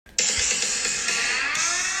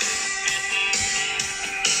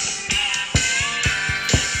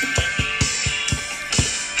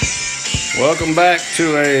Welcome back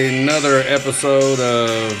to another episode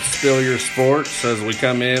of Spill Your Sports as we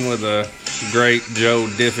come in with a great Joe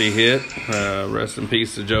Diffie hit. Rest in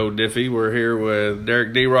peace to Joe Diffie. We're here with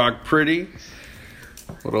Derek D-Rock Pretty.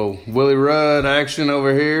 Little Willie Rudd action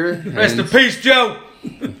over here. Rest in peace, Joe.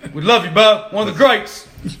 We love you, bub. One of the greats.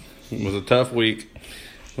 It was a tough week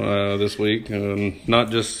this week. Not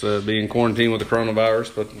just being quarantined with the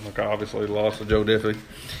coronavirus, but obviously the loss of Joe Diffie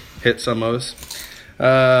hit some of us.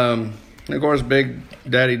 And of course, Big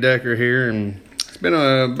Daddy Decker here, and it's been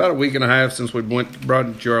about a week and a half since we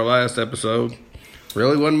brought you our last episode.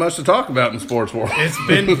 Really wasn't much to talk about in the sports world. It's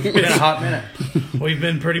been a hot minute. We've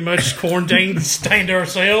been pretty much quarantined, staying to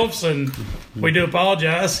ourselves, and we do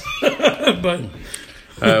apologize. But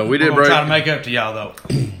we did try to make up to y'all though.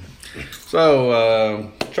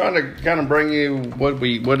 So, trying to kind of bring you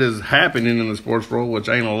what is happening in the sports world, which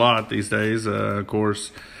ain't a lot these days. Of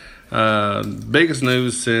course. Biggest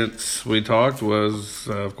news since we talked was,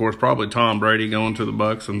 of course, probably Tom Brady going to the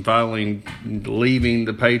Bucs and finally leaving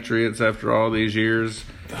the Patriots after all these years.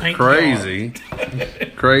 Crazy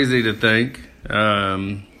to think.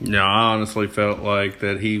 I honestly felt like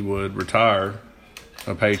that he would retire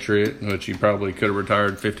a Patriot, which he probably could have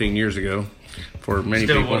retired 15 years ago for many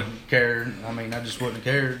people. Still wouldn't have cared. I mean, I just wouldn't have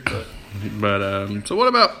cared. But so what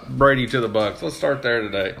about Brady to the Bucs? Let's start there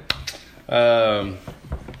today.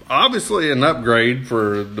 Obviously, an upgrade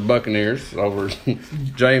for the Buccaneers over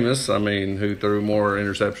Jameis. I mean, who threw more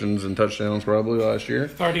interceptions and touchdowns probably last year.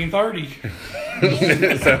 30 and 30.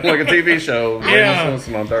 Sounds like a TV show. Yeah. Jameis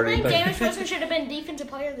Winston on 30 and 30. Jameis Winston should have been Defensive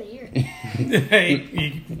Player of the Year. Hey,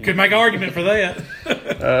 you could make an argument for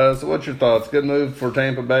that. So what's your thoughts? Good move for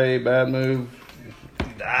Tampa Bay, bad move?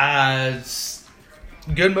 It's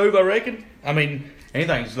good move, I reckon. I mean,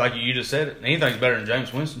 anything's, like you just said it, anything's better than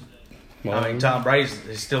James Winston. Well, I mean, Tom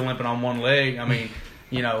Brady's still limping on one leg. I mean,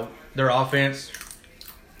 their offense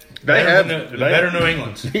better than New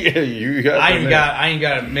England's. Yeah, you got. I ain't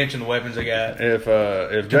got to mention the weapons they got. If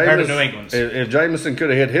compared to New England's. If Jameson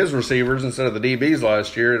could have hit his receivers instead of the DBs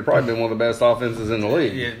last year, it'd probably been one of the best offenses in the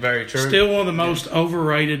league. Yeah, very true. Still one of the most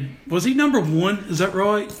overrated. Was he number one? Is that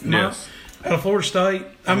right? Yes. Out of Florida State.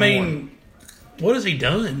 I mean, what has he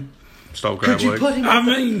done? Stole crab Could you legs. put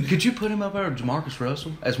him? Could you put him up there with Jamarcus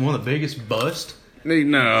Russell as one of the biggest busts?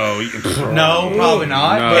 No. No, probably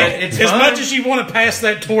not. No. But it's as fun. much as you want to pass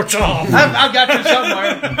that torch off. I've got you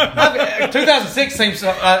somewhere.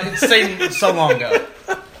 2006 seemed so long ago.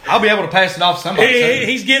 I'll be able to pass it off to somebody.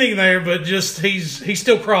 He's getting there, but just he's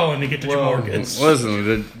still crawling to get to Jamarcus.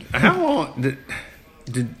 Listen, how long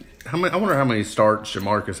did I wonder how many starts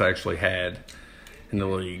Jamarcus actually had in the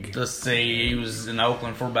league. Let's see. He was in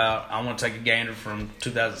Oakland for about, I want to take a gander from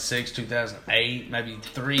 2006, 2008, maybe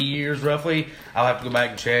 3 years roughly. I'll have to go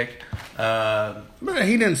back and check. But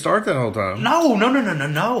he didn't start that whole time. No.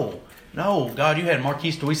 No, God, you had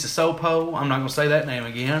Marquise Tuisasopo. I'm not going to say that name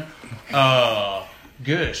again.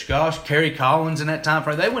 Gosh, Kerry Collins in that time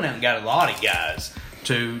frame. They went out and got a lot of guys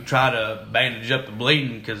to try to bandage up the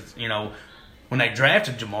bleeding because, when they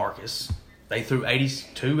drafted Jamarcus, they threw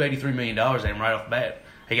 $83 million at him right off the bat.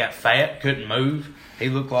 He got fat, couldn't move. He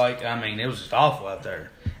looked like, it was just awful out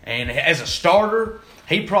there. And as a starter,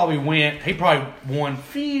 he probably won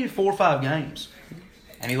 4 or 5 games.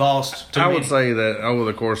 And he lost 2 I would say that over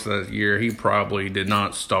the course of that year, he probably did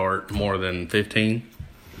not start more than 15,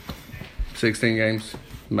 16 games,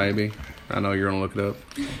 maybe. I know you're going to look it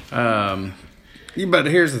up. But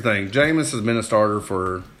here's the thing. Jameis has been a starter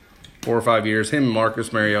for 4 or 5 years. Him and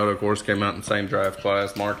Marcus Mariota, of course, came out in the same draft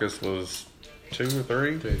class. Marcus was 2 or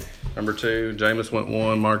 3? 2. Number 2. Jameis went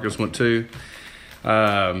 1. Marcus went 2.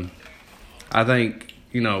 I think,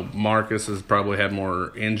 Marcus has probably had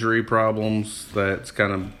more injury problems that's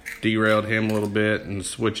kind of derailed him a little bit and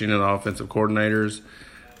switching to the offensive coordinators.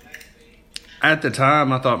 At the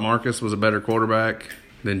time, I thought Marcus was a better quarterback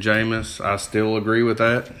than Jameis. I still agree with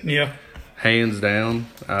that. Yeah. Hands down.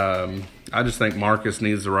 I just think Marcus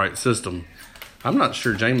needs the right system. I'm not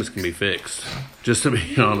sure Jameis can be fixed. Just to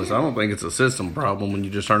be honest, I don't think it's a system problem when you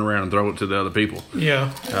just turn around and throw it to the other people.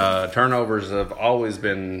 Yeah. Turnovers have always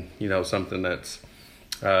been, something that's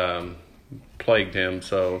plagued him.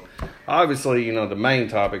 So, obviously, the main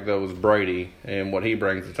topic, though, was Brady and what he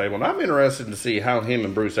brings to the table. And I'm interested to see how him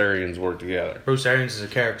and Bruce Arians work together. Bruce Arians is a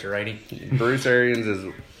character, ain't he? Bruce Arians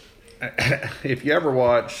is... If you ever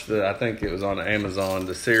watched, I think it was on Amazon,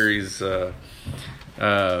 the series, it was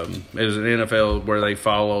an NFL where they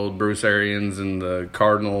followed Bruce Arians and the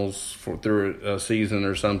Cardinals through a season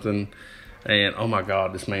or something. And, oh, my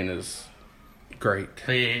God, this man is great.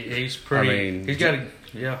 He's pretty. I mean, he's got.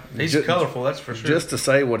 He's colorful. That's for sure. Just to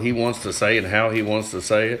say what he wants to say and how he wants to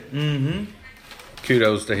say it. Mm-hmm.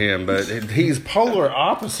 Kudos to him, but he's polar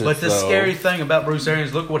opposite. But the scary thing about Bruce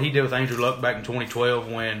Arians, look what he did with Andrew Luck back in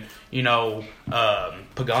 2012 when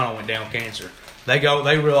Pagano went down with cancer. They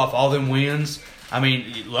reel off all them wins. I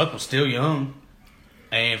mean, Luck was still young,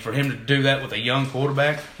 and for him to do that with a young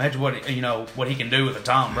quarterback, imagine what he can do with a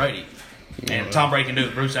Tom Brady, and Tom Brady can do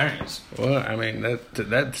with Bruce Arians. Well, I mean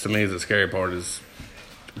that to me is the scary part. Is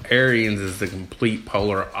Arians is the complete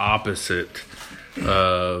polar opposite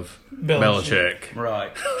of Belichick.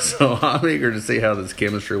 Right. So I'm eager to see how this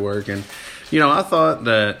chemistry working. I thought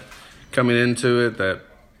that coming into it that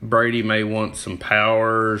Brady may want some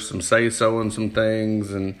power, some say-so in some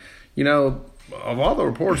things. And, of all the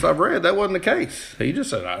reports I've read, that wasn't the case. He just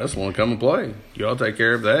said, I just want to come and play. You all take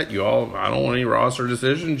care of that. I don't want any roster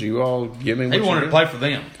decisions. You all give me what He wanted to play for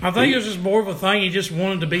them. I think it was just more of a thing. He just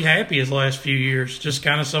wanted to be happy his last few years. Just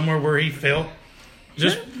kind of somewhere where he felt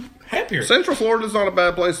just happier. Central Florida's not a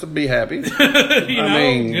bad place to be happy.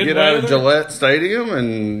 Get out of Gillette Stadium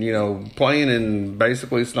and, playing in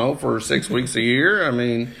basically snow for 6 weeks a year.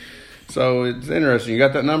 So it's interesting. You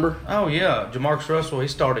got that number? Oh, yeah. Jamarcus Russell, he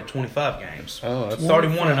started 25 games. Oh, that's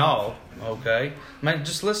 31 in all. Okay. Man,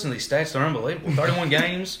 just listen to these stats. They're unbelievable. 31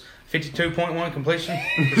 games, 52.1 completion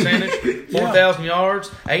percentage, 4,000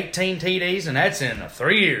 yards, 18 TDs, and that's in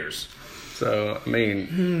 3 years. So,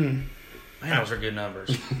 Man, those are good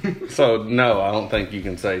numbers. So, no, I don't think you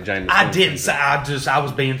can say Jameis Winston. I didn't say. I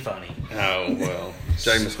was being funny. Oh, well,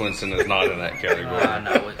 Jameis Winston is not in that category. I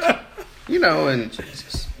know it. And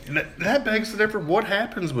Jesus. that begs the difference. What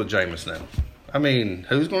happens with Jameis now?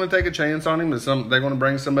 Who's going to take a chance on him? Is they're going to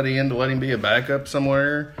bring somebody in to let him be a backup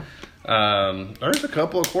somewhere? There's a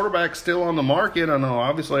couple of quarterbacks still on the market. I know,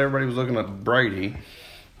 obviously, everybody was looking at Brady.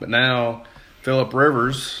 But now, Phillip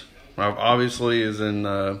Rivers, obviously, is in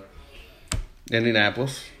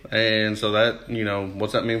Indianapolis. And so that,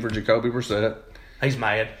 what's that mean for Jacoby Brissett? He's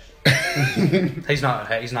mad. He's not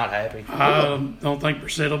happy. I don't think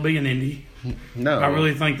Brissett will be in Indy. No. I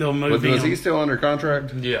really think they'll move him. Was he still under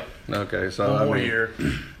contract? Yeah. Okay, so One more year.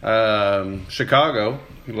 Chicago.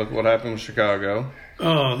 You look what happened with Chicago.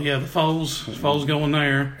 Oh, yeah, the Foles going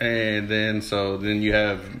there. And then you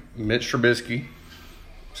have Mitch Trubisky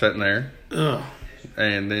sitting there. Ugh.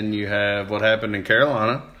 And then you have what happened in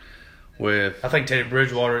Carolina with... I think Teddy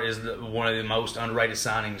Bridgewater is one of the most underrated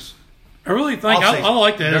signings. I really think I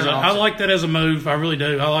like that. I like that as a move. I really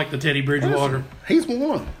do. I like the Teddy Bridgewater. He's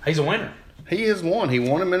won. He's a winner. He has won. He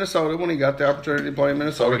won in Minnesota when he got the opportunity to play in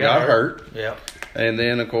Minnesota. Got hurt. Yeah. And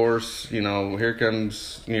then, of course, here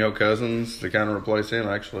comes, Cousins to kind of replace him.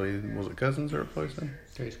 Actually, was it Cousins that replaced him?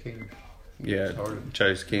 Chase Keenum. Yeah,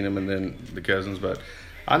 Chase Keenum and then the Cousins. But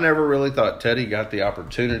I never really thought Teddy got the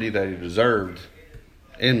opportunity that he deserved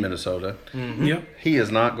in Minnesota. Mm-hmm. Yep. He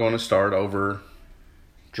is not going to start over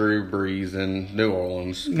Drew Brees in New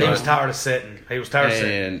Orleans. He was tired of sitting.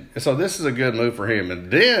 And so this is a good move for him.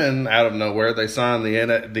 And then, out of nowhere, they signed the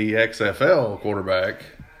XFL quarterback.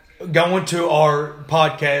 Going to our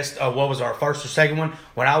podcast, what was our first or second one?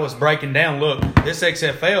 When I was breaking down, look, this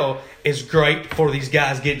XFL is great for these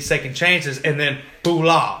guys getting second chances. And then,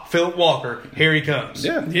 boolah, Philip Walker, here he comes.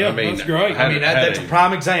 Yeah, that's great. That's a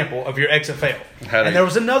prime example of your XFL. And there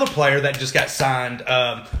was another player that just got signed,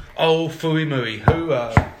 Fui Mui, who,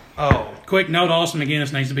 Quick note, Austin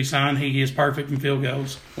McGinnis needs to be signed. He is perfect in field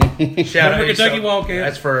goals. Shout out Kentucky Wildcats.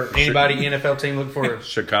 That's for anybody NFL team looking for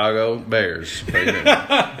Chicago Bears. Pay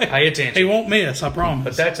attention. He won't miss, I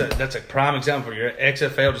promise. But that's a prime example for your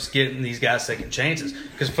XFL just getting these guys second chances.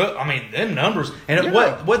 Because them numbers and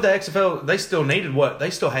what the XFL they still needed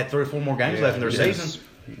they still had 3 or 4 more games left in their season.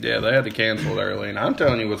 Yeah, they had to cancel it early, and I'm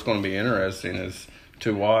telling you what's going to be interesting is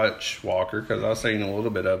to watch Walker because I've seen a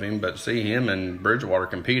little bit of him, but see him and Bridgewater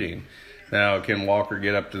competing. Now, can Walker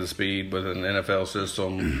get up to the speed with an NFL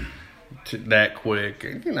system that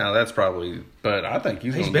quick? That's probably. But I think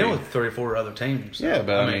he's been with 3 or 4 other teams. So, yeah,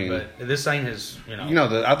 but but this ain't his.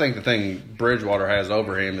 I think the thing Bridgewater has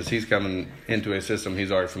over him is he's coming into a system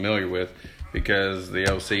he's already familiar with because the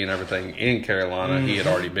OC and everything in Carolina he had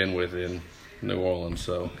already been with in New Orleans,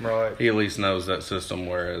 so he at least knows that system,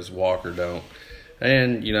 whereas Walker don't.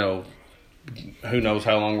 And who knows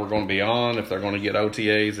how long we're going to be on, if they're going to get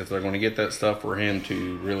OTAs, if they're going to get that stuff for him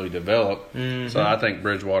to really develop. Mm-hmm. So I think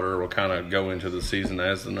Bridgewater will kind of go into the season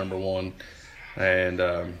as the number one. And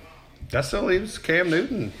that still leaves Cam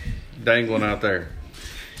Newton dangling out there.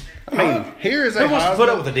 Here is a who wants to put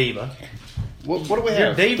up with a diva? What do we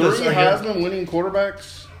have? 3 Heisman winning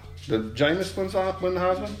quarterbacks? Did Jameis win the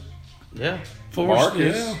Heisman? Yeah.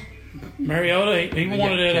 Marcus. Mariota, he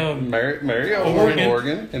wanted it. Mariota,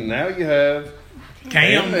 Oregon, and now you have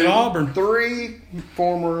Cam at Auburn. 3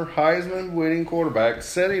 former Heisman-winning quarterbacks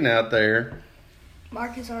sitting out there.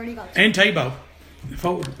 Marcus already got And Tebow.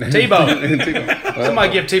 Forward. Tebow.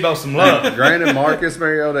 Somebody give Tebow some love. Granted, Marcus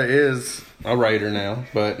Mariota is a Raider now,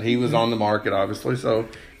 but he was on the market, obviously. So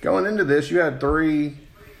going into this, you had 3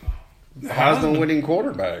 Heisman-winning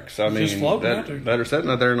quarterbacks. I mean, that are sitting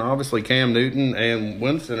out there, and obviously Cam Newton and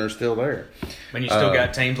Winston are still there. And you still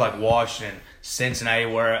got teams like Washington, Cincinnati,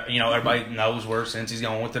 where everybody knows where Cincy's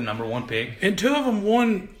going with the number 1 pick. And 2 of them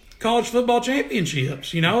won college football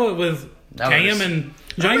championships. With Cam and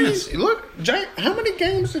Jameis. Look, how many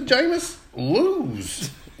games did Jameis lose?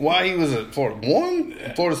 Why he was at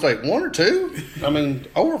Florida State 1 or 2? I mean,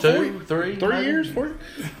 over 3 years. 4.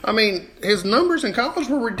 I mean, his numbers in college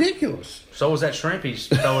were ridiculous. So was that shrimp he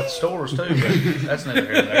stole at the stores too. But that's neither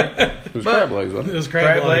here nor there. It was crab legs, wasn't it? It was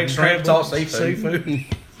crab legs, shrimp, it's all seafood.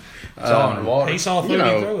 It's all underwater. He saw food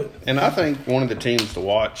and threw it. And I think one of the teams to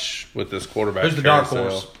watch with this quarterback Who's the dark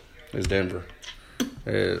horse? Is Denver.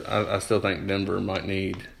 I still think Denver might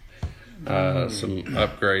need some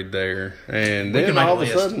upgrade there. And then all of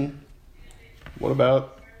a sudden, what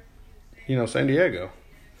about San Diego?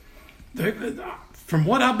 From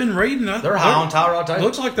what I've been reading, they're high on Tyrod Taylor.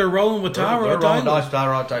 Looks like they're rolling with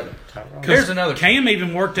Tyrod Taylor. Here's another. Cam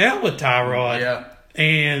even worked out with Tyrod. Yeah.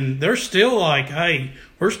 And they're still like, hey,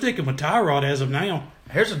 we're sticking with Tyrod as of now.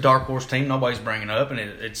 Here's a dark horse team nobody's bringing up, and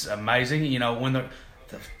it's amazing. When the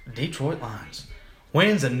Detroit Lions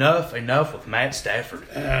wins enough with Matt Stafford.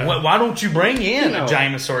 Why don't you bring in a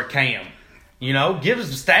Jameis or a Cam? Give us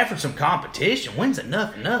Stafford some competition. When's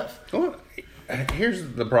enough? Well, here's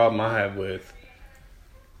the problem I have with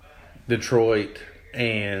Detroit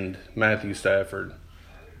and Matthew Stafford.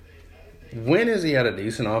 When has he had a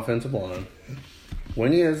decent offensive line?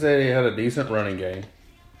 When has he had a decent running game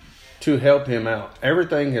to help him out?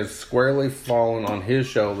 Everything has squarely fallen on his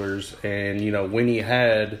shoulders, and when he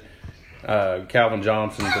had Calvin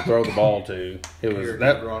Johnson to throw the ball to, it was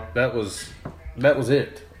that was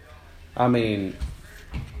it. I mean,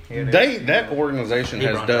 that organization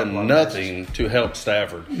has done nothing to help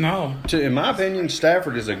Stafford. No. In my opinion,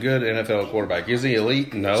 Stafford is a good NFL quarterback. Is he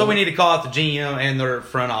elite? No. So we need to call out the GM and their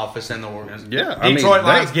front office and the organization. Yeah, Detroit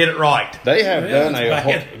Lions get it right. They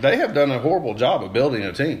have done a horrible job of building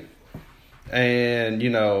a team. And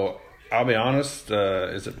I'll be honest.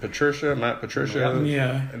 Is it Matt Patricia?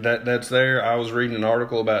 Yeah. That's there. I was reading an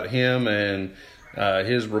article about him and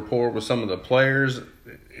his rapport with some of the players.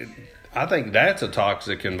 I think that's a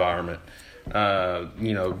toxic environment.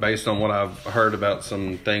 Based on what I've heard about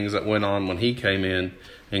some things that went on when he came in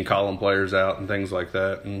and calling players out and things like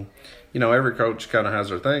that. And, every coach kind of has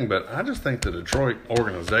their thing, but I just think the Detroit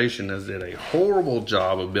organization has did a horrible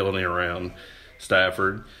job of building around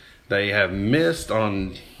Stafford. They have missed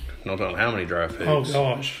on, I don't know how many draft picks. Oh,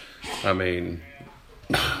 gosh. I mean,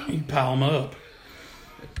 you pile them up.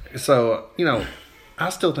 So, I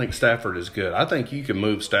still think Stafford is good. I think you can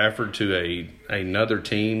move Stafford to another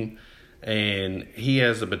team, and he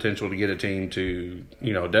has the potential to get a team to,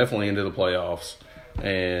 definitely into the playoffs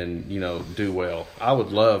and, do well.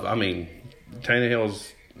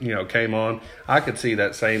 Tannehill's, came on. I could see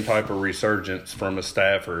that same type of resurgence from a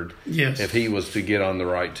Stafford if he was to get on the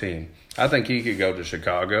right team. I think he could go to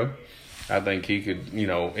Chicago. I think he could,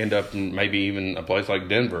 end up in maybe even a place like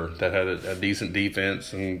Denver that had a decent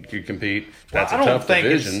defense and could compete. That's a tough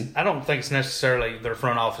division. I don't think it's necessarily their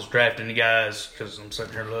front office drafting the guys, because I'm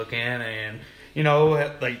sitting here looking and,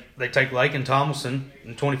 they take Laken Tomlinson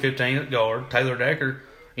in 2015 at guard, Taylor Decker,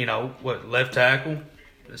 left tackle,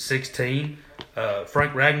 16,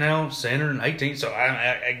 Frank Ragnow, center, and 18. So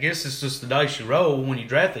I guess it's just the dice you roll when you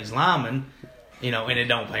draft these linemen. And it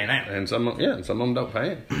don't pan out. And some of them don't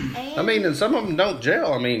pan. And some of them don't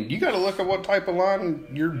gel. You got to look at what type of line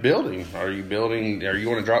you're building. Are you going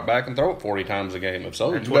to drop back and throw it 40 times a game? If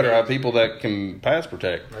so, you better have people that can pass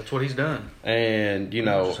protect. That's what he's done. And,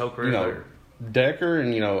 Decker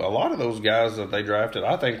and, a lot of those guys that they drafted,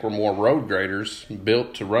 I think were more road graders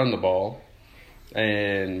built to run the ball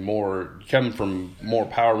and more coming from more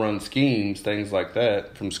power run schemes, things like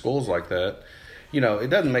that, from schools like that. It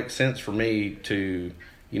doesn't make sense for me to,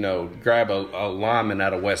 grab a lineman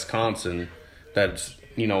out of Wisconsin that's,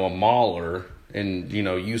 a mauler and,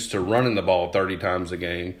 used to running the ball 30 times a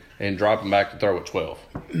game and drop him back to throw it 12.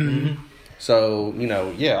 Mm-hmm. So,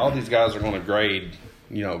 all these guys are going to grade,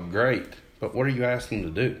 great. But what are you asking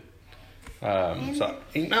them to do?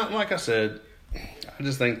 Like I said, I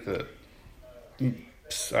just think that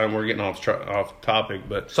we're getting off topic,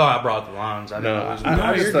 but Sorry, I brought the lines. I didn't no, know it was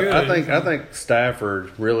I you're just good. I think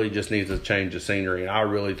Stafford really just needs to change the scenery. I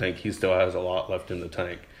really think he still has a lot left in the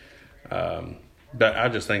tank. But I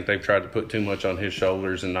just think they've tried to put too much on his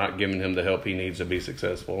shoulders and not giving him the help he needs to be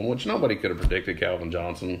successful, which nobody could have predicted Calvin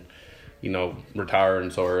Johnson,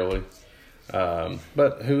 retiring so early.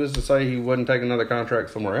 But who is to say he wouldn't take another contract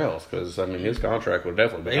somewhere else? Because, his contract would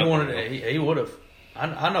definitely be He up wanted. there. He would have.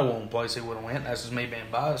 I know one place he would have went. That's just me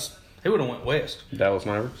being biased. He would have went west. Dallas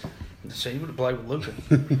Mavericks? See, he would have played with Luka.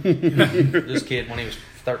 This kid when he was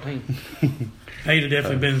 13. He'd have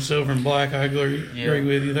definitely been silver and black. I agree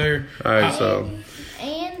with you there. All right, so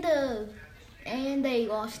And they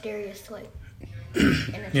lost Darius Slay.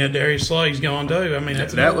 Yeah, Darius Slay's gone too.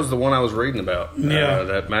 that was the one I was reading about. Yeah.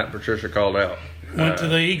 That Matt Patricia called out. went to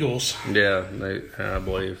the Eagles. Yeah, I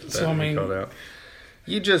believe that So, he called out.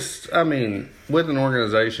 You just, with an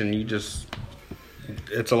organization,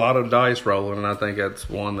 it's a lot of dice rolling, and I think that's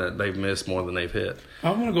one that they've missed more than they've hit.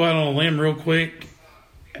 I want to go out on a limb real quick,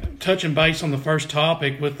 touching base on the first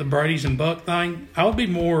topic with the Brady's and Buck thing. I would be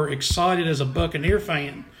more excited as a Buccaneer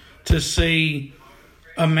fan to see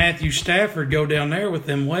a Matthew Stafford go down there with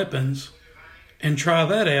them weapons and try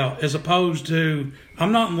that out, as opposed to,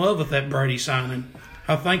 I'm not in love with that Brady signing.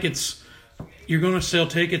 I think you're going to sell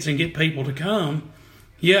tickets and get people to come.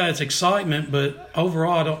 Yeah, it's excitement, but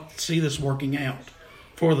overall I don't see this working out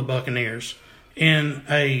for the Buccaneers in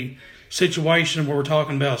a situation where we're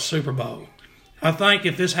talking about a Super Bowl. I think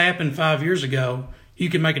if this happened 5 years ago, you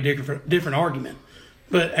could make a different argument.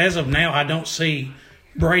 But as of now, I don't see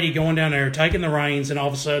Brady going down there, taking the reins, and all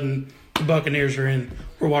of a sudden the Buccaneers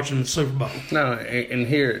we're watching the Super Bowl. No, and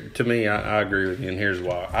here, to me, I agree with you, and here's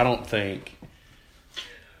why. I don't think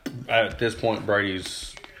at this point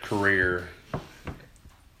Brady's career,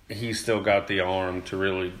 he's still got the arm to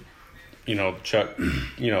really, chuck,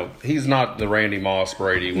 he's not the Randy Moss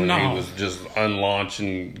Brady when he was just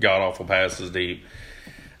unlaunching god-awful passes deep.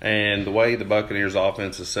 And the way the Buccaneers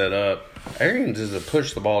offense is set up, Arians is a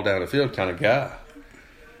push the ball down the field kind of guy.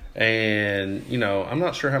 And, I'm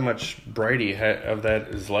not sure how much Brady of that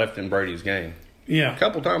is left in Brady's game. Yeah. A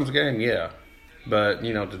couple times a game, yeah. But,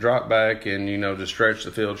 to drop back and, to stretch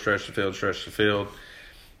the field.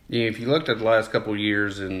 If you looked at the last couple of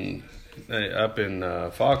years up in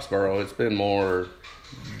Foxborough, it's been more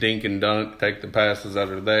dink and dunk, take the passes that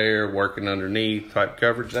are there, working underneath type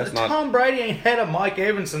coverage. That's not. Tom Brady ain't had a Mike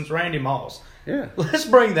Evans since Randy Moss. Yeah. Let's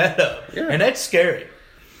bring that up. Yeah. And that's scary.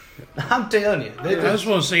 I'm telling you. I just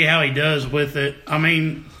want to see how he does with it.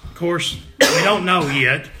 Of course, we don't know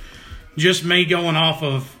yet. Just me going off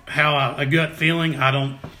of how a gut feeling, I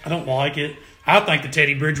don't like it. I think the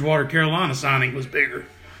Teddy Bridgewater Carolina signing was bigger.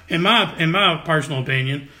 In my personal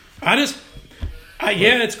opinion,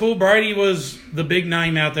 it's cool. Brady was the big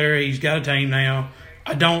name out there. He's got a team now.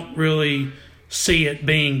 I don't really see it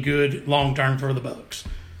being good long term for the Bucs.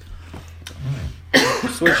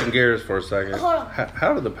 Switching gears for a second. Hold on.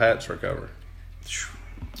 How did the Pats recover?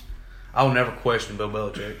 I'll never question Bill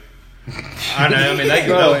Belichick. I know. They can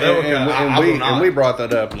go. And we brought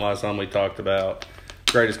that up last time we talked about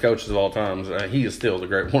greatest coaches of all time. He is still one of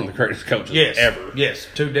the greatest coaches ever. Yes,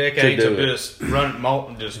 2 decades of just running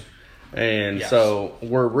And so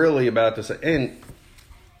we're really about to say. And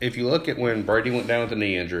if you look at when Brady went down with the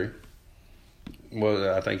knee injury,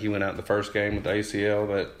 I think he went out in the first game with the ACL.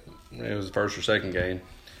 That it was the first or second game.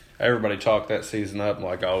 Everybody chalked that season up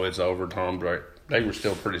like, oh, it's over. Tom Brady. They were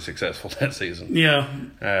still pretty successful that season. Yeah.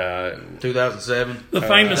 2007. The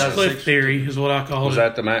famous Cliff theory is what I call it. Was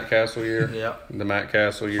that the Matt Castle year? Yeah. The Matt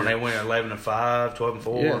Castle year. When they went 11-5, 12-4,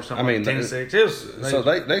 or something. 10-6. It was. So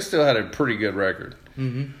they still had a pretty good record.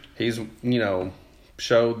 Mm-hmm. He's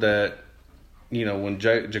showed that when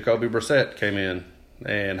Jacoby Brissett came in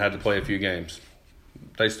and had to play a few games,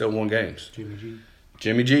 they still won games.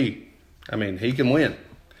 Jimmy G. He can win.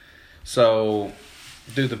 So,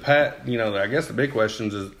 do the I guess the big question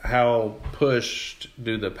is how pushed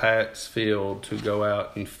do the Pats feel to go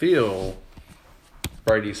out and fill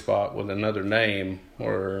Brady's spot with another name,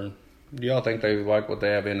 or do y'all think they like what they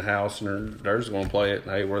have in-house and they're just going to play it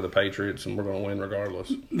and, hey, we're the Patriots and we're going to win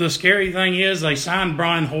regardless? The scary thing is they signed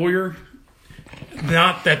Brian Hoyer.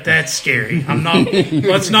 Not that that's scary.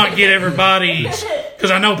 Let's not get everybody, because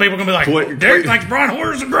I know people are going to be like, Derek thinks Brian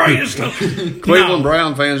Hoyer's the greatest. Cleveland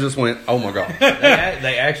Brown fans just went, oh my God.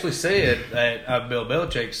 They actually said that Bill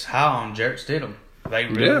Belichick's high on Jarrett Stidham. They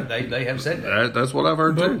really, they have said that. That's what I've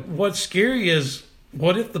heard But too. what's scary is,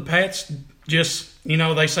 what if the Pats just,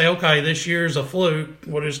 they say, okay, this year's a fluke.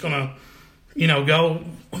 We're just going to, go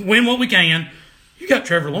win what we can. You got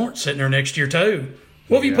Trevor Lawrence sitting there next year too.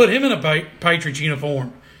 What if you put him in a Patriots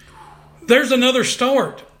uniform? There's another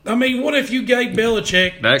start. I mean, what if you gave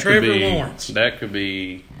Belichick Trevor Lawrence? That could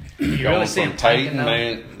be You going really see from him tanking,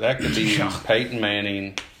 That could be Peyton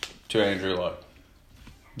Manning to Andrew Luck.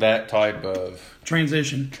 That type of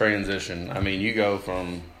Transition. I mean, you go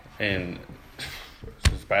from, and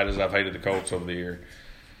as bad as I've hated the Colts over the year,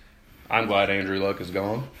 I'm glad Andrew Luck is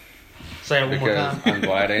gone. Say it one more Because time. I'm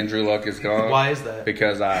glad Andrew Luck is gone. Why is that?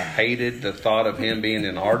 Because I hated the thought of him being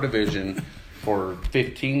in our division for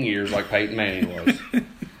 15 years like Peyton Manning was.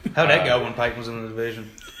 How'd that go when Peyton was in the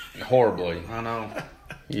division? Horribly. I know.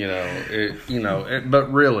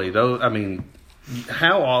 But really, though, I mean,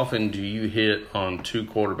 how often do you hit on two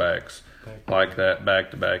quarterbacks like that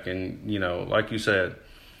back to back? And, like you said,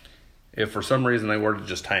 if for some reason they were to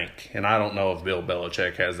just tank, and I don't know if Bill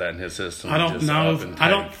Belichick has that in his system. I don't know. I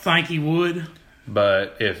don't think he would.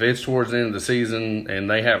 But if it's towards the end of the season and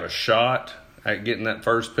they have a shot at getting that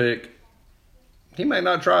first pick, he may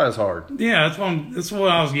not try as hard. Yeah, that's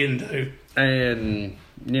what I was getting to. And,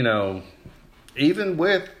 even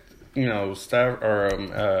with,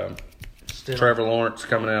 Trevor Lawrence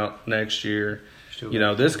coming out next year,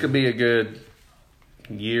 this could be a good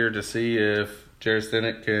year to see if Jarrett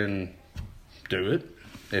Stidham can do it,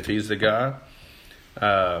 if he's the guy.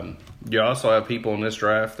 You also have people in this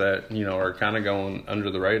draft that, are kind of going under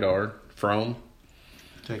the radar. Fromm.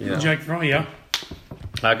 Jake Fromm, yeah.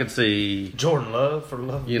 I could see Jordan Love for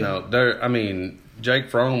love. Jake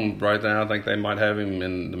Fromm right now, I think they might have him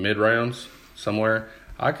in the mid-rounds somewhere.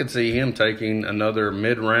 I could see him taking another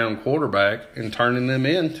mid-round quarterback and turning them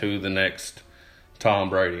into the next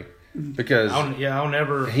Tom Brady. Because I'll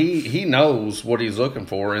never. He knows what he's looking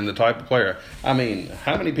for in the type of player. I mean,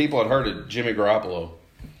 how many people had heard of Jimmy Garoppolo?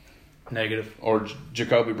 Negative. Or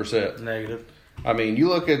Jacoby Brissett? Negative. I mean, you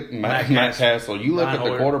look at Matt Castle. You look at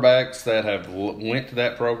the quarterbacks that have went to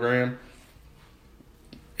that program.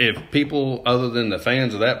 If people other than the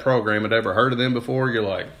fans of that program had ever heard of them before, you're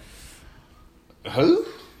like, who?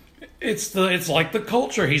 It's like the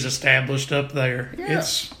culture he's established up there. Yeah.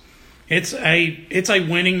 It's a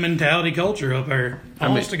winning mentality culture up there.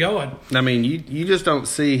 Honest to God. I mean, you just don't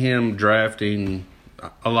see him drafting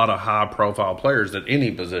a lot of high profile players at any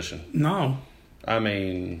position. No. I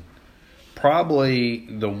mean, probably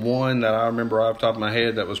the one that I remember off the top of my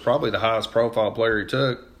head that was probably the highest profile player he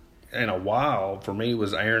took in a while for me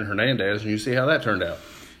was Aaron Hernandez, and you see how that turned out.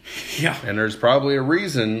 Yeah. And there's probably a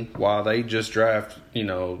reason why they just draft,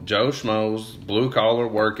 Joe Schmoes, blue collar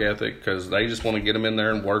work ethic, because they just want to get them in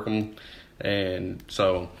there and work them. And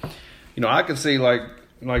so, I could see, like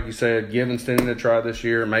you said, giving Stinson a try this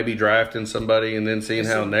year, maybe drafting somebody and then seeing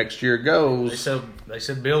how next year goes. They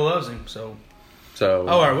said Bill loves him, so. So,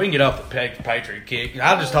 all right, we can get off the Patriot kick.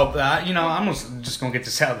 I just hope that I'm just gonna get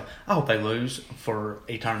this out. I hope they lose for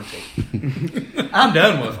eternity. I'm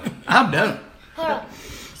done with them. I'm done. Hold on.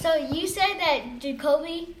 So you said that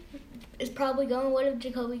Jacoby is probably going. What if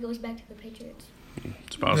Jacoby goes back to the Patriots?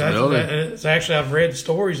 It's a possibility. It's actually, I've read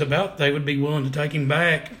stories about they would be willing to take him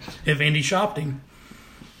back if Indy shopped him.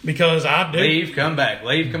 Because I do. Leave, come back.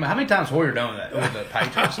 Leave, come back. How many times Hoyer done that with the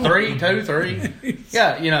Patriots? 3.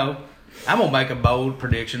 Yeah, I'm going to make a bold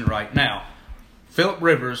prediction right now. Phillip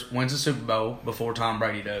Rivers wins the Super Bowl before Tom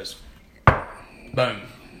Brady does. Boom.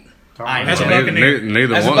 As a Buccaneer.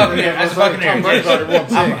 Neither As a one. Buccaneer. As a Buccaneer.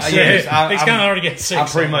 He's kind of already got 6. I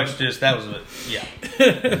pretty much that was it. Yeah.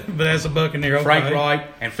 But as a Buccaneer, okay. Frank Reich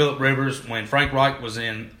and Phillip Rivers, when Frank Reich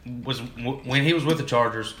when he was with the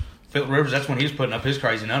Chargers, Phillip Rivers, that's when he was putting up his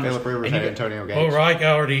crazy numbers. Phillip Rivers had Antonio Gates. Well, Reich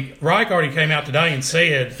already came out today and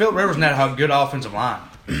said Phillip Rivers now had a good offensive line.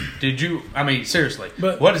 Seriously.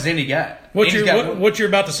 But what does Indy got? What you're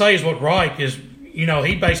about to say is what Reich is.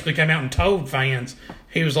 He basically came out and told fans.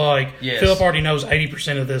 He was like, yes. Phillip already knows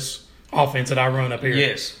 80% of this offense that I run up here.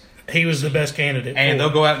 Yes. He was the best candidate. And they'll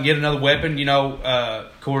go out and get another weapon.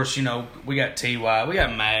 Of course, we got T.Y., we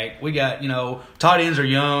got Mac, we got, tight ends are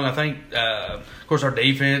young. I think, of course, our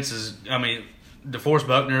defense is, DeForest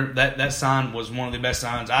Buckner, that sign was one of the best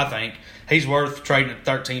signs, I think. He's worth trading a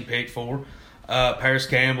 13 pick for. Paris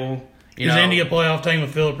Campbell. Is Indy a playoff team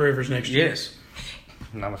with Phillip Rivers next year? Yes.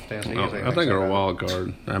 I think they're a wild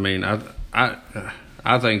card.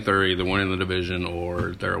 I think they're either winning the division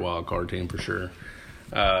or they're a wild card team for sure.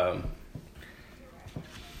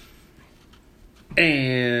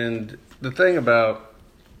 And the thing about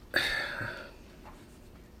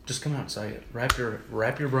Just come out and say it. Wrap your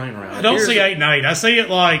brain around it. I don't see 8-8. I see it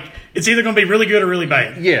like it's either going to be really good or really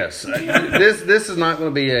bad. Yes, this is not going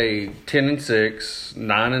to be a 10-6,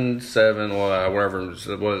 9-7, or whatever.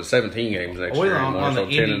 What is it, 17 games next We're year? on the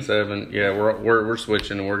 10-7. Yeah, we're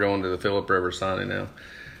switching and we're going to the Phillip Rivers signing now,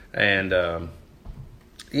 and I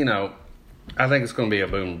think it's going to be a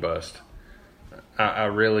boom or bust. I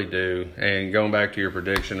really do. And going back to your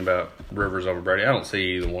prediction about Rivers over Brady, I don't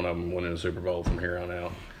see either one of them winning the Super Bowl from here on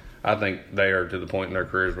out. I think they are to the point in their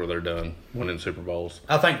careers where they're done winning Super Bowls.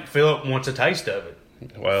 I think Phillip wants a taste of it.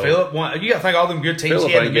 Well, You got to think all them good teams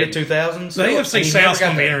he had in the mid 2000s. The AFC South's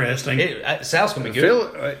going to be interesting. South's going to be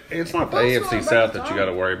good. It's not the AFC South that you got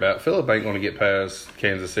to worry about. Phillip ain't going to get past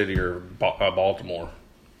Kansas City or Baltimore.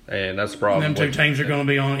 And that's the problem. And them two teams are going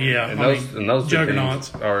to be on, and those two juggernauts.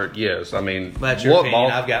 teams are, yes. I mean, that's your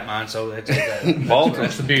opinion. I've got mine, so that's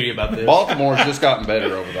the beauty about this. Baltimore's just gotten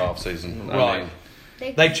better over the offseason. Right.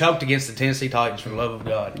 They choked against the Tennessee Titans, for the love of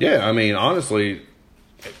God. Yeah, I mean, honestly,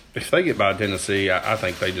 if they get by Tennessee, I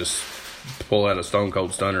think they just pull out a stone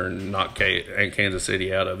cold stunner and knock Kansas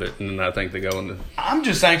City out of it, and I think they go into. I'm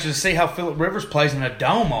just anxious to see how Phillip Rivers plays in a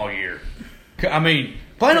dome all year. I mean,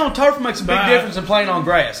 playing on turf makes a big difference than playing on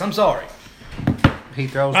grass. I'm sorry. He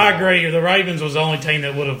throws. I agree. The Ravens was the only team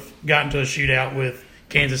that would have gotten to a shootout with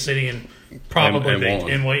Kansas City and probably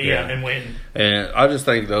win. And I just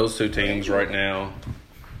think those two teams right now.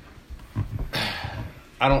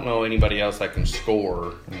 I don't know anybody else that can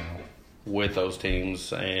score with those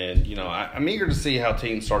teams, and I'm eager to see how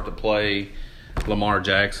teams start to play Lamar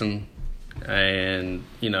Jackson, and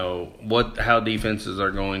how defenses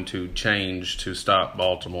are going to change to stop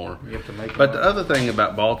Baltimore. But the other thing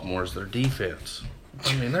about Baltimore is their defense.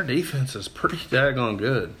 I mean, their defense is pretty daggone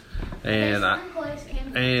good, and I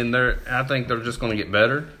think they're just going to get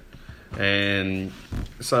better, and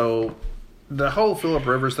so the whole Phillip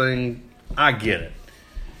Rivers thing, I get it.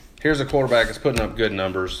 Here's a quarterback that's putting up good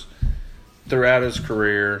numbers throughout his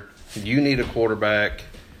career. You need a quarterback.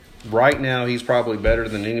 Right now, he's probably better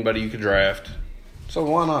than anybody you could draft. So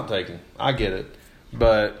why not take him? I get it.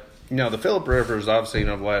 But, the Phillip Rivers I've seen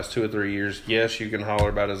over the last 2 or 3 years, yes, you can holler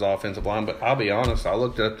about his offensive line, but I'll be honest, I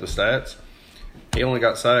looked up the stats. He only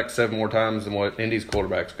got sacked 7 more times than what Indy's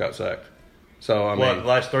quarterbacks got sacked. So, I mean,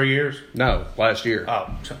 last 3 years? No, last year.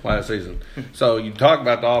 Oh. Last season. So, you talk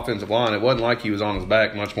about the offensive line. It wasn't like he was on his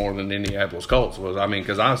back much more than the Indianapolis Colts was. I mean,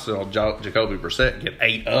 because I saw Jacoby Brissett get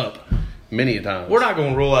 8 up many a times. We're not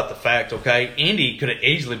going to rule out the fact, okay? Indy could have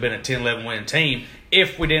easily been a 10-11 win team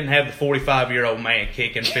if we didn't have the 45-year-old man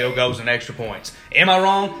kicking field goals and extra points. Am I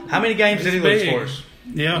wrong? How many games did he lose for us?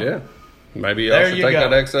 Yeah. Maybe you also take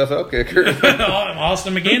that XFL kicker.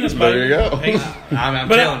 Austin McGinnis, There you go. I'm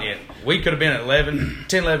telling you. We could have been an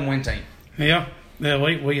 10-11 win team. Yeah.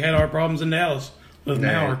 We had our problems in Dallas with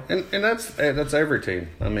Maurer. And that's every team.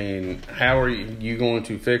 I mean, how are you going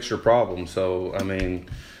to fix your problem? So, I mean...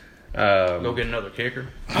 go get another kicker.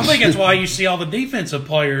 I think that's why you see all the defensive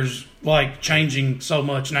players, changing so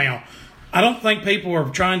much now. I don't think people are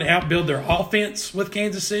trying to outbuild their offense with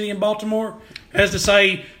Kansas City and Baltimore. As to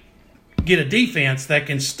say, get a defense that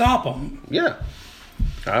can stop them. Yeah.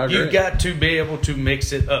 You've got to be able to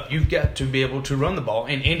mix it up. You've got to be able to run the ball.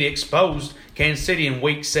 And Indy exposed Kansas City in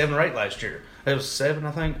week 7 or 8 last year. It was 7,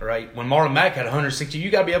 I think, or 8. When Marlon Mack had 160,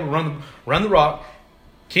 you got to be able to run the rock,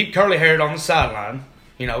 keep Curly Harrod on the sideline.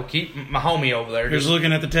 Keep my homie over there. Here's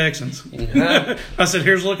looking at the Texans. I said,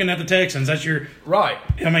 here's looking at the Texans. That's your... Right.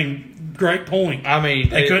 I mean, great point. I mean...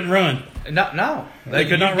 They couldn't run. No. They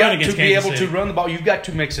could not run against Kansas City. To be able to run the ball, you've got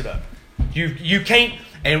to mix it up. You can't...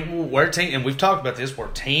 And we've talked about this, where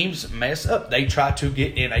teams mess up. They try to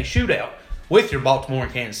get in a shootout with your Baltimore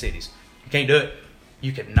and Kansas Cities. You can't do it.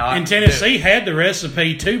 You cannot. And Tennessee had the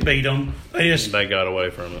recipe to beat them. They got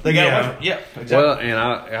away from it. They got away from it. Yeah, exactly. Well, and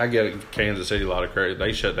I give Kansas City a lot of credit.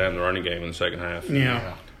 They shut down the running game in the second half.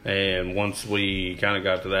 Yeah. And once we kind of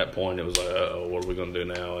got to that point, it was like, what are we going to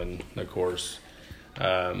do now? And, of course,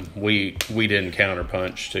 we didn't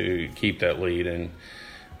counterpunch to keep that lead. And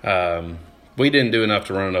we didn't do enough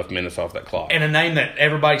to run enough minutes off that clock. And a name that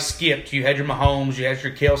everybody skipped. You had your Mahomes, you had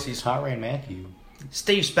your Kelce's. Tyrann Mathieu.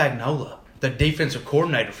 Steve Spagnuolo, the defensive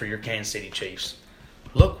coordinator for your Kansas City Chiefs.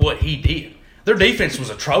 Look what he did. Their defense was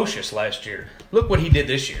atrocious last year. Look what he did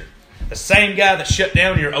this year. The same guy that shut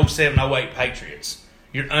down your 07-08 Patriots,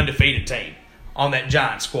 your undefeated team, on that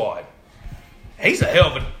Giant squad. He's a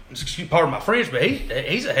hell of a, pardon my French, but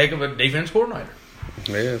he's a heck of a defense coordinator.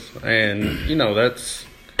 Yes, and,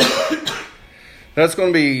 that's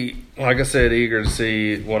going to be, like I said, eager to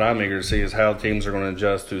see. What I'm eager to see is how teams are going to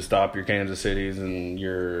adjust to stop your Kansas Cities and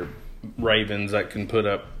your Ravens that can put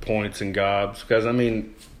up points and gobs. Because,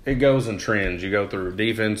 it goes in trends. You go through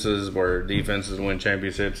defenses where defenses win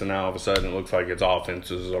championships, and now all of a sudden it looks like it's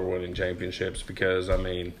offenses are winning championships because, I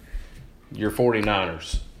mean, your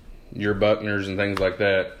 49ers, your Buckners and things like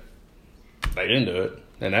that, they didn't do it.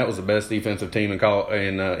 And that was the best defensive team in NFL last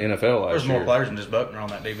year. There's more players than just Buckner on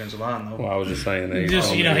that defensive line, though. Well, I was just saying. He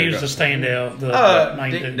was the standout. The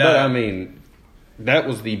main dude. But, I mean, that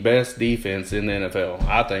was the best defense in the NFL,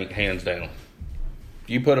 I think, hands down.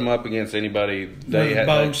 You put them up against anybody. They had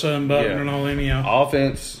Bosa and Buckner and all them, yeah.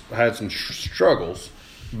 Offense had some struggles,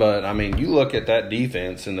 but, I mean, you look at that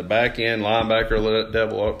defense and the back end, linebacker,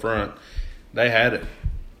 devil up front, they had it.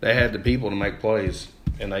 They had the people to make plays.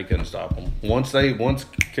 And they couldn't stop them. Once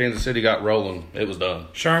Kansas City got rolling, it was done.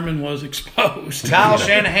 Sherman was exposed. Kyle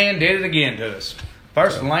Shanahan did it again to us.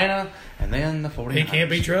 First Atlanta, and then the 49ers. He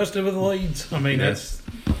can't be trusted with the leads. I mean, that's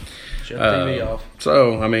shut the TV off.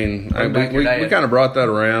 So, I mean, we kind of brought that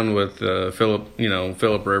around with Philip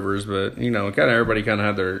Rivers, but kind of everybody kind of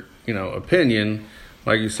had their opinion.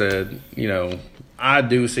 Like you said, I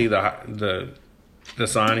do see the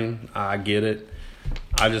signing. I get it.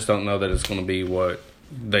 I just don't know that it's going to be what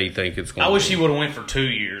they think it's going to be. I wish he would have went for 2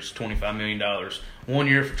 years, $25 million. 1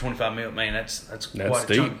 year for $25 million, man, that's quite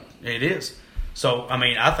a chunk. It is. So, I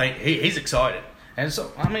mean, I think he's excited. And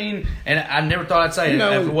so, I mean, and I never thought I'd say it.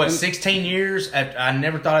 After, 16 years, I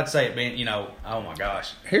never thought I'd say it being, oh my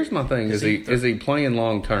gosh. Here's my thing. Is he playing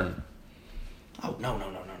long term? Oh, no.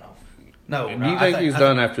 No. Do you think he's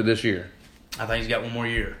done after this year? I think he's got 1 more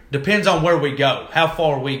year. Depends on where we go, how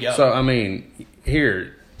far we go. So, I mean,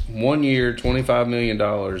 here, 1 year, $25 million.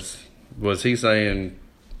 Was he saying,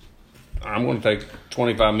 I'm going to take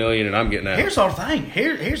 $25 million and I'm getting out? Here's our thing.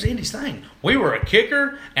 Here's Indy's thing. We were a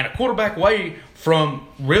kicker and a quarterback away from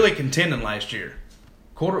really contending last year.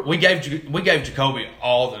 We gave Jacoby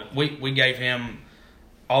we gave him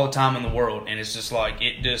all the time in the world, and it's just like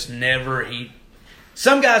it just never.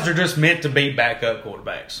 Some guys are just meant to be backup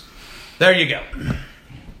quarterbacks. There you go.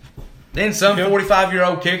 Then some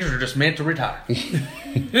 45-year-old kickers are just meant to retire.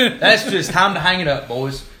 That's just time to hang it up,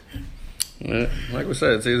 boys. Yeah, like we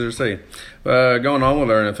said, it's easier to see. Going on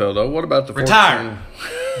with our NFL, though, what about the retire?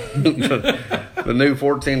 the new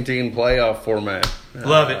 14-team playoff format?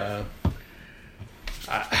 Love it.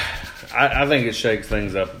 I think it shakes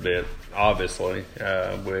things up a bit, obviously,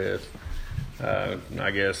 with,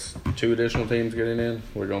 I guess, 2 additional teams getting in.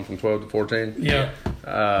 We're going from 12 to 14. Yeah.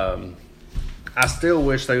 I still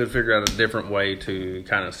wish they would figure out a different way to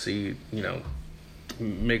kind of see,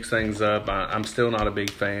 mix things up. I'm still not a big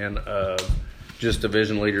fan of just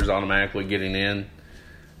division leaders automatically getting in.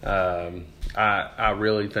 I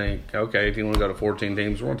really think, okay, if you want to go to 14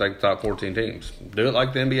 teams, we're going to take the top 14 teams. Do it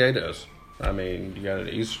like the NBA does. I mean, you got an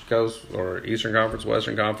East Coast or Eastern Conference,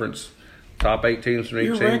 Western Conference, top 8 teams from each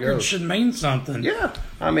Your team record goes. should mean something. Yeah.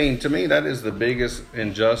 I mean, to me, that is the biggest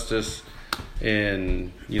injustice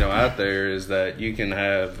out there is that you can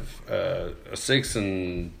have a 6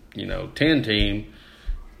 and 10 team,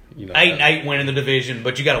 8-8 winning the division,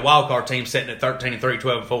 but you got a wild card team sitting at 13-3,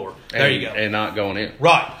 12-4. There you go, and not going in.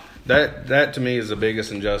 Right. That to me is the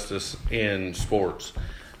biggest injustice in sports,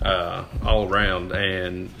 all around.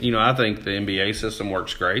 And I think the NBA system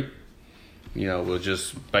works great. With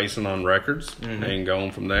just basing on records and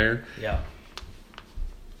going from there. Yeah.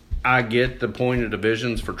 I get the point of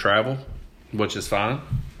divisions for travel, which is fine.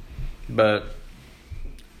 But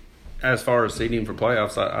as far as seeding for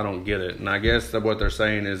playoffs, I don't get it. And I guess that what they're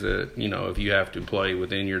saying is that, if you have to play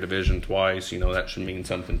within your division twice, that should mean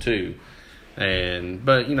something too.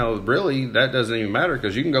 But really, that doesn't even matter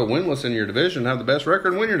because you can go winless in your division, have the best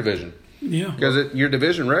record, and win your division. Yeah. Because your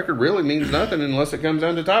division record really means nothing unless it comes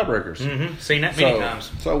down to tiebreakers. Mm-hmm. Seen that many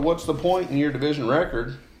times. So what's the point in your division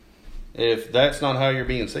record if that's not how you're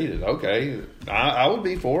being seeded? Okay, I would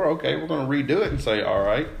be for, okay, we're going to redo it and say, all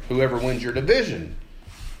right, whoever wins your division,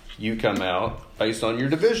 you come out based on your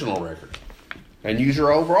divisional record and use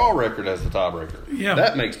your overall record as the tiebreaker. Yeah.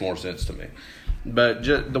 That makes more sense to me. But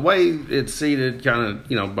the way it's seeded kind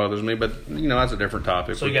of, bothers me. But, that's a different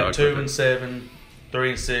topic. So you got 2 and 7, 3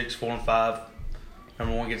 and 6, 4 and 5.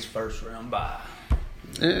 Number 1 gets first round bye.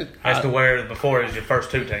 As to where before it was your first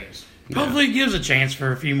 2 teams. Hopefully it gives a chance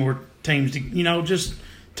for a few more teams to, just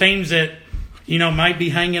teams that, might be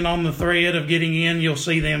hanging on the thread of getting in. You'll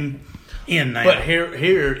see them in now. But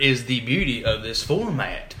here is the beauty of this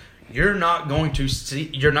format. You're not going to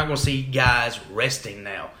see guys resting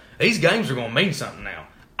now. These games are going to mean something now.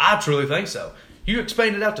 I truly think so. You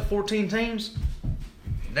expand it out to 14 teams,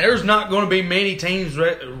 there's not going to be many teams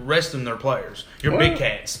resting their players. Your big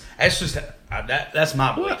cats. That's just that's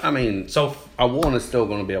my belief. Well, I mean, so a 1 is still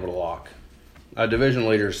going to be able to lock. A division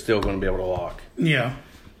leader is still going to be able to lock. Yeah.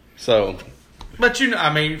 So, But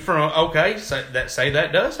I mean, say that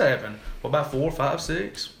does happen. What about 4, 5,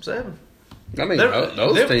 6, 7? I mean,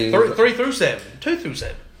 those teams. 3 through 7, 2 through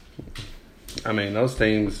 7. I mean, those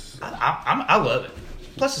teams. I love it.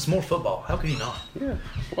 Plus, it's more football. How can you not? Yeah.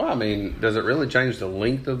 Well, I mean, does it really change the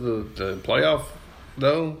length of the playoff,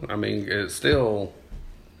 though? I mean, it's still.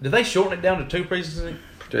 Did they shorten it down to 2 preseason?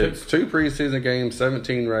 It's 2 preseason games,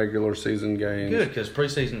 17 regular season games. Good, because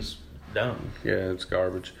preseason's done. Yeah, it's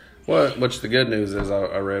garbage. Which the good news is,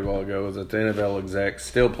 I read a while ago, is that the NFL execs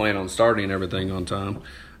still plan on starting everything on time.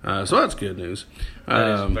 So that's good news.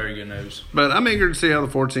 That is very good news. But I'm eager to see how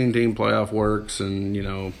the 14-team playoff works.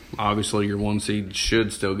 And, obviously your 1 seed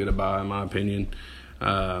should still get a bye, in my opinion.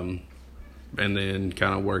 And then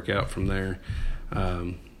kind of work out from there.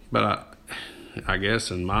 But I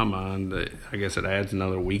guess in my mind, I guess it adds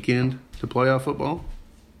another weekend to playoff football.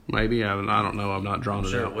 Maybe. I don't know. I've not drawn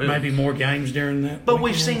it out. Maybe more games during that. But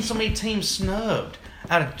we've seen so many teams snubbed.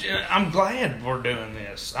 I'm glad we're doing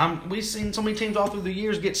this. We've seen so many teams all through the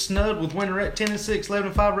years get snubbed with winner at 10-6,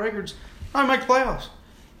 11-5 records. Not make the playoffs.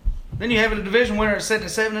 Then you have a division winner at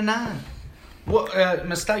 7-9. What?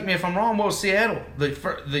 Mistake me if I'm wrong. What was Seattle the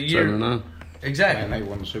year? 7-9. Exactly. And they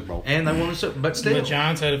won the Super Bowl. But still, The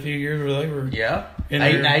Giants had a few years where they were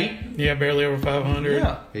 8-8. Yeah, barely over 500.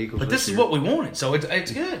 Yeah, Eagles but this is what we wanted, so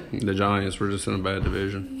it's good. The Giants were just in a bad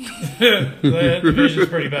division. That division's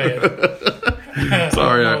pretty bad.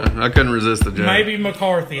 Sorry, I couldn't resist the joke. Maybe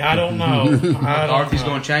McCarthy. I don't know. McCarthy's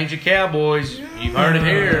going to change the Cowboys. You've heard it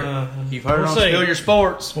here. You've heard it on Spill Your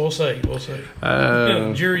Sports. We'll see.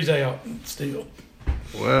 Jury's out still.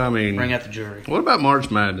 Well, I mean, Bring out the jury. What about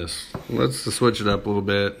March Madness? Let's switch it up a little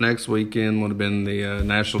bit. Next weekend would have been the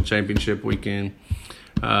national championship weekend.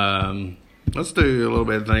 Let's do a little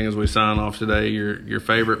bit of thing as we sign off today. Your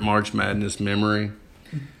favorite March Madness memory.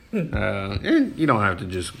 And you don't have to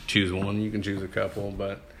just choose one. You can choose a couple.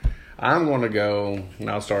 But I'm going to go,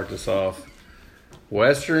 and I'll start this off.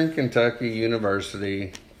 Western Kentucky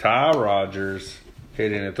University, Ty Rogers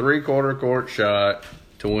hitting a 3/4 court shot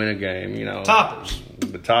to win a game. Toppers.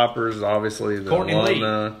 The Toppers, obviously. Courtney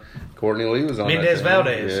Lee. Courtney Lee was on Mendez that team.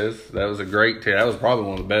 Valdez. Yes, that was a great team. That was probably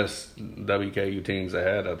one of the best WKU teams they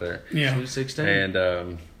had out there. Yeah. Sweet 16.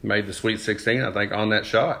 And made the Sweet 16, I think, on that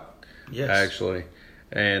shot. Yes. Actually.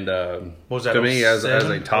 And was that to me, as a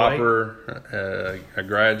 07, topper, a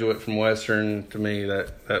graduate from Western, to me,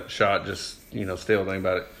 that shot just, still think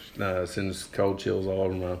about it, sends cold chills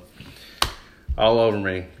all over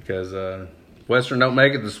me because Western don't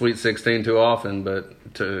make it to the Sweet 16 too often,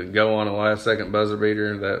 but to go on a last-second buzzer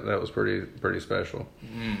beater, that was pretty special.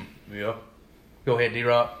 Yeah. Go ahead,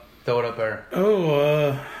 D-Rock. Throw it up there.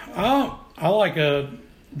 I like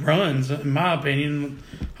runs, in my opinion.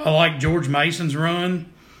 I like George Mason's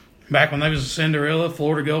run back when they was a Cinderella,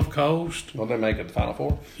 Florida Gulf Coast. Well, they make it to the Final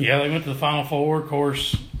Four? Yeah, they went to the Final Four. Of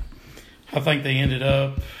course, I think they ended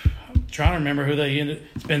up trying to remember who they ended.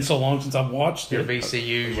 It's been so long since I've watched Your it.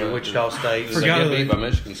 VCU, your Wichita State. Did they get beat by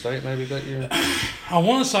Michigan State maybe that year? I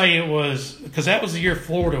want to say it was because that was the year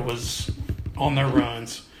Florida was on their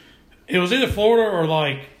runs. It was either Florida or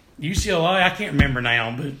like UCLA. I can't remember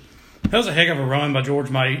now, but that was a heck of a run by George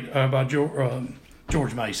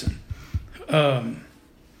Mason. I'm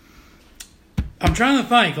trying to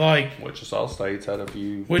think. Like Wichita State's had a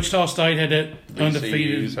few. Wichita State had that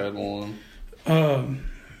undefeated. VCU's had one.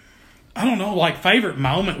 I don't know. Like favorite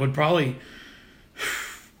moment would probably.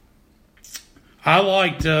 I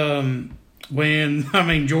liked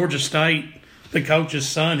when Georgia State, the coach's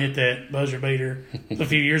son hit that buzzer beater a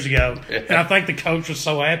few years ago, and I think the coach was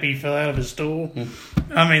so happy he fell out of his stool.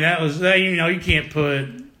 I mean, that was you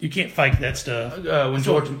can't fake that stuff.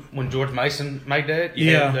 When George Mason made that,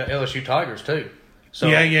 you had the LSU Tigers too. So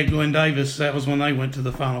yeah, Glenn Davis. That was when they went to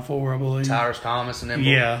the Final Four, I believe. Tyrus Thomas and them.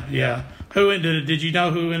 Yeah. Did you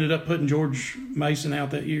know who ended up putting George Mason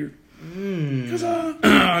out that year? Because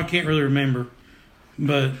I can't really remember,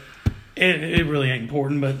 but it really ain't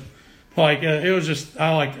important. But it was just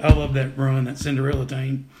I love that run, that Cinderella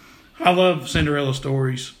team. I love Cinderella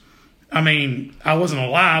stories. I mean, I wasn't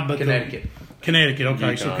alive, but Connecticut.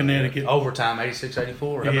 Okay, so Connecticut. Overtime,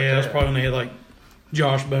 86-84. Yeah, that's probably when they had like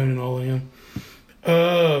Josh Boone and all of them.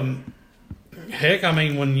 Heck,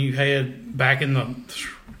 when you had back in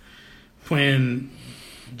when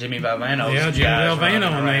Jimmy Valvano, Jimmy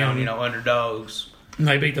Valvano and them, underdogs.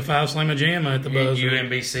 They beat the 5 Slamma Jamma at the buzzer.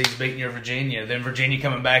 UMBC's beating your Virginia. Then Virginia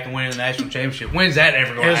coming back and winning the national championship. When's that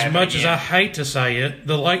ever going to happen? As much again? as I hate to say it,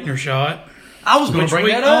 the Leitner shot. I was going to bring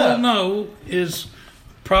that All up. know is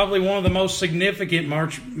probably one of the most significant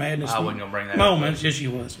March Madness I wasn't going to bring that moments. up. Yes,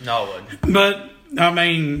 you was. No, I wasn't. But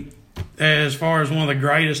as far as one of the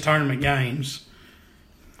greatest tournament games.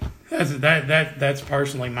 That's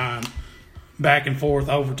personally mine. Back and forth,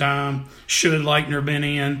 overtime. Should Leitner been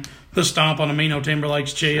in? The stomp on Amino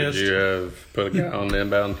Timberlake's chest. Should you have put a guy on the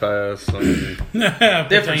inbound pass?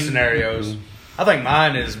 Different scenarios. I think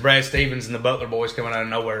mine is Brad Stevens and the Butler boys coming out of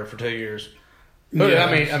nowhere for 2 years. Yeah.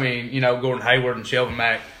 I mean, Gordon Hayward and Shelvin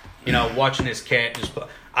Mack. Watching this cat just.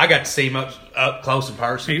 I got to see him up close in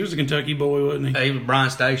person. He was a Kentucky boy, wasn't he? He was Bryan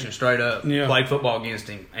Station straight up. Yeah. Played football against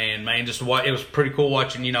him, and man, it was pretty cool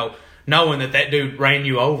watching. Knowing that dude ran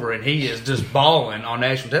you over and he is just balling on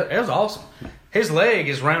national television. It was awesome. His leg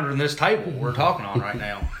is rounder than this table we're talking on right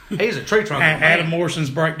now. He's a tree trunk. Adam Morrison's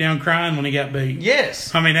breakdown crying when he got beat.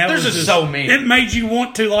 Yes. I mean, there's was just so many. It made you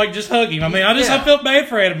want to just hug him. I mean, I felt bad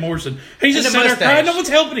for Adam Morrison. He's just sitting there crying. No one's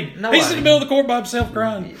helping him. Nobody. He's in the middle of the court by himself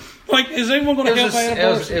crying. Is anyone going to help Adam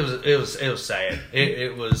Morrison? It was sad.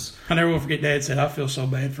 It was. I never will forget. Dad said, "I feel so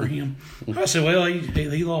bad for him." I said, "Well,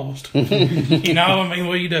 he lost." What do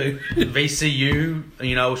you do?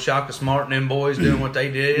 VCU, Shaka Smart and them boys doing what they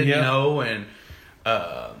did, Yep. and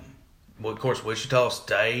of course Wichita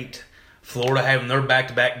State, Florida having their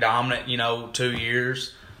back-to-back dominant, 2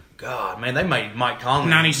 years. God, man, they made Mike Conley,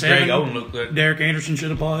 97. Greg Oden look good. Derek Anderson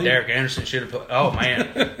should have played. Derek Anderson should have played. Oh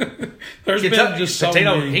man, There's been just so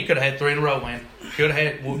Patino, many. he could have had 3 in a row, man. Could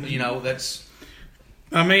have had, that's.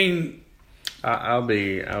 I mean, I'll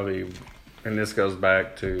be, and this goes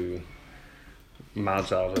back to my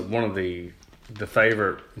childhood. One of the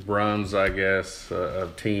favorite runs, I guess,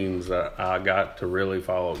 of teams that I got to really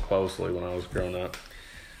follow closely when I was growing up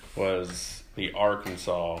was the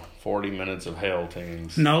Arkansas 40 Minutes of Hell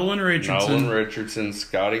teams. Nolan Richardson,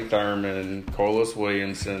 Scotty Thurman, Corliss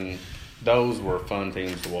Williamson. Those were fun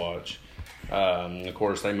teams to watch. Of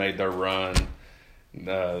course, they made their run.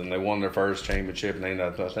 And they won their first championship, and they ended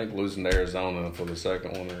up, I think, losing to Arizona for the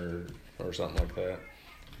second one or something like that.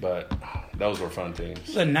 But those were fun teams.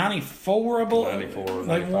 Was it 94, I believe? 94, They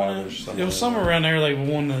 95 won or it. something It was like somewhere that. around there they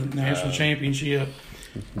won the national championship.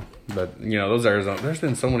 But, those Arizona, there's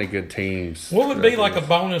been so many good teams. What would be like a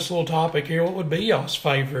bonus little topic here? What would be y'all's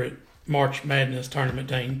favorite March Madness tournament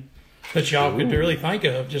team that y'all could really think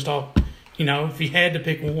of? Just off, if you had to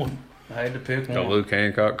pick one. I had to pick The one. Luke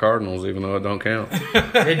Hancock Cardinals, even though it don't count.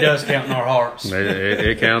 It does count in our hearts.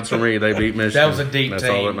 it counts for me. They beat Michigan. That was a deep That's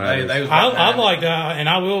team. all that matters. They was I'd like to, and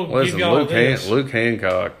I will Listen, give y'all this. Luke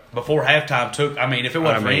Hancock. before halftime took. I mean, if it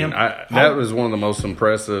wasn't for him, that was one of the most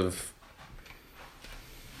impressive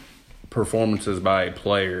performances by a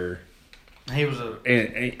player. he was a.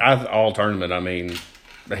 And all tournament. I mean,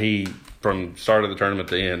 he from start of the tournament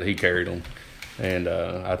to end, he carried them. And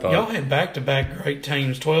I thought Y'all had back-to-back great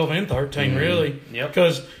teams, 12 and 13, really. Yep.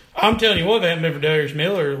 Because I'm telling you what, if it hadn't been for Darius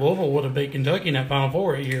Miller, Louisville would have beat Kentucky in that Final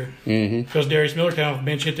Four that year. Because Darius Miller came off the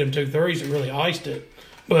bench, hit them 2 threes, that really iced it.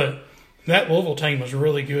 But that Louisville team was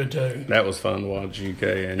really good, too. that was fun to watch UK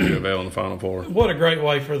and U of L in the Final Four. What a great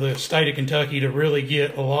way for the state of Kentucky to really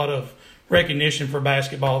get a lot of recognition for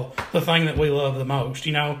basketball, the thing that we love the most.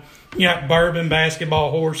 You got bourbon,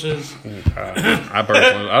 basketball, horses.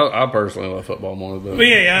 I personally love football more than But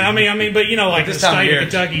yeah, I mean, but like the This time of state year, of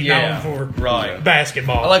Kentucky yeah, known for right.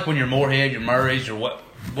 basketball. I like when your Moorhead, your Murrays, your what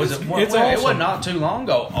was it? It's It awesome. wasn't not too long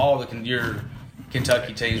ago. All your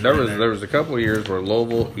Kentucky teams. There were in was a couple of years where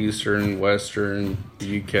Louisville, Eastern, Western,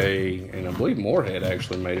 UK, and I believe Moorhead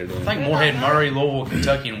actually made it in. I think Moorhead, Murray, Louisville,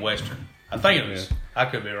 Kentucky, and Western. I think it was. Yeah. I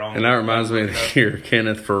could be wrong. And that reminds me of the year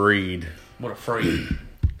Kenneth Fareed What a freak!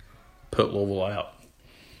 put Louisville out.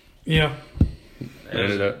 Yeah.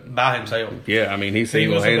 Ended up, By himself. yeah, I mean he was a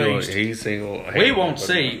single-handedly. beast. He single. We won't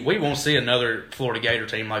see another Florida Gator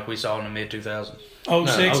team like we saw in the mid 2000s.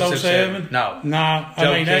 06, 07? No. Nah.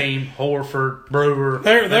 Joe I mean, King, Horford, Brewer.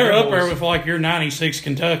 they're them up there boys. with like your 96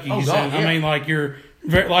 Kentuckies. Oh, God, and, I yeah. mean,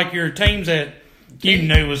 like your teams that you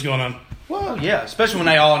knew was going to. Well, yeah, especially when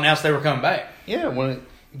they all announced they were coming back. Yeah, when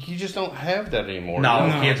you just don't have that anymore. No,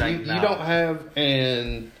 No. kids You, ain't. you no.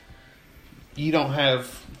 don't have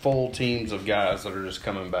full teams of guys that are just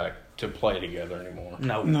coming back to play together anymore.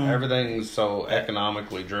 No. Everything's so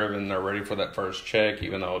economically driven. They're ready for that first check,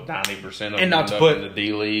 even though 90% of them And not end to up put- in the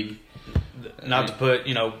D League. Not to put,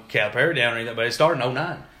 Calipari down or anything, but it started in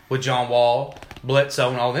 09 with John Wall, Bledsoe,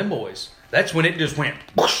 and all them boys. That's when it just went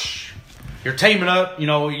whoosh. You're teaming up, a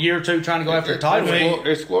year or two trying to go after the title.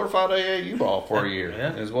 It's glorified AAU ball for a year.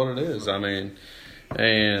 Yeah. Is what it is. I mean,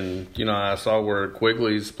 and I saw where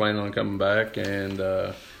Quigley's planning on coming back, and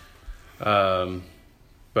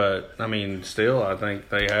but I mean, still, I think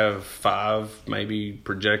they have 5 maybe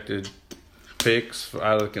projected picks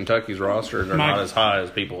out of Kentucky's roster. They're not as high as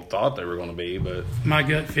people thought they were going to be. But my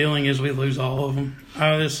gut feeling is we lose all of them.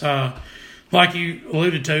 Like you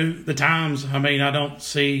alluded to, the times. I mean, I don't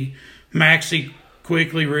see Maxey,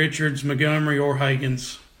 Quickly, Richards, Montgomery, or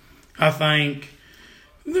Higgins. I think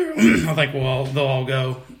they'll all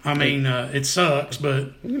go. I mean, it sucks,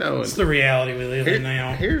 but it's the reality we live in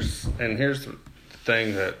now. Here's the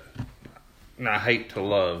thing that I hate to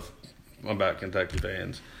love about Kentucky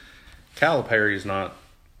fans. Calipari's not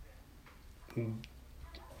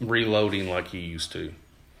reloading like he used to.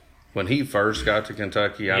 When he first got to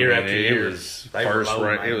Kentucky, it was first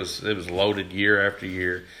rank. It was loaded year after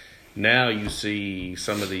year. Now you see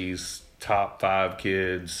some of these top 5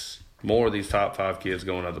 kids. More of these top 5 kids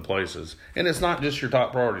going other places. And it's not just your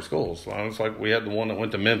top priority schools. It's like we had the one that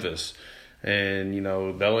went to Memphis. And,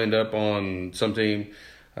 they'll end up on some team.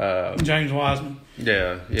 James Wiseman.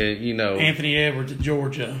 Yeah, Anthony Edwards at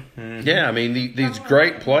Georgia. Mm-hmm. Yeah, I mean, these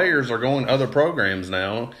great players are going to other programs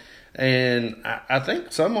now. And I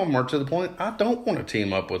think some of them are to the point, I don't want to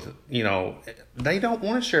team up with, they don't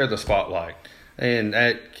want to share the spotlight. And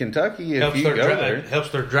at Kentucky, if you go there, helps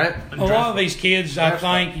their draft. A lot of these kids, I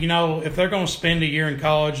think, if they're going to spend a year in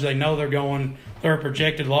college, they know they're a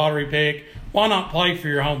projected lottery pick. Why not play for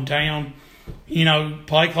your hometown?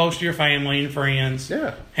 Play close to your family and friends.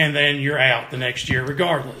 Yeah. And then you're out the next year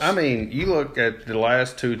regardless. I mean, you look at the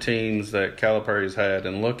last 2 teams that Calipari's had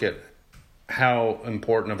and look at how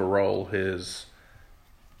important of a role his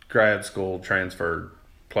grad school transferred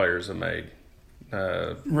players have made.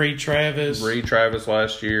 Reed Travis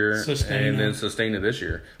last year, Sistina. And then Sistina this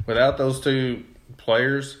year. Without those 2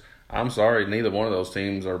 players, I'm sorry, neither one of those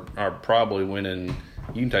teams are probably winning.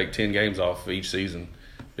 You can take 10 games off each season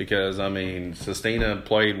because, I mean, Sistina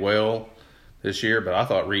played well this year, but I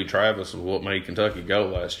thought Reed Travis was what made Kentucky go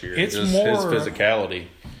last year. It's just more his physicality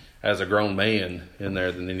as a grown man in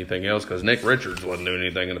there than anything else because Nick Richards wasn't doing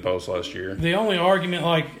anything in the post last year. The only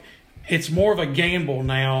argument, it's more of a gamble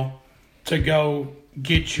now to go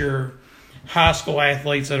get your high school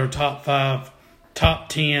athletes that are top 5, top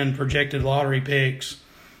 10 projected lottery picks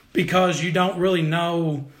because you don't really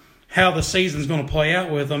know how the season's going to play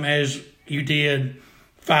out with them as you did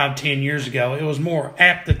 5-10 years ago. It was more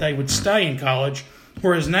apt that they would stay in college,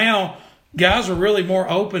 whereas now guys are really more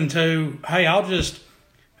open to, hey, I'll just,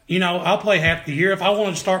 I'll play half the year. If I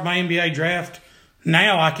wanted to start my NBA draft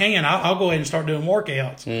now, I can. I'll go ahead and start doing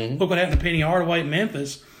workouts. Mm-hmm. Look what happened to Penny Hardaway at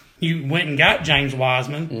Memphis. You went and got James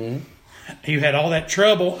Wiseman. Mm-hmm. You had all that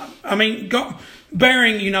trouble. I mean,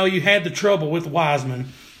 bearing, you had the trouble with Wiseman,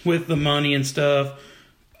 with the money and stuff.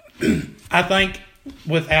 I think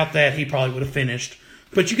without that, he probably would have finished.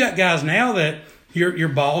 But you got guys now that your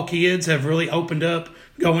ball kids have really opened up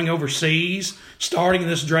going overseas, starting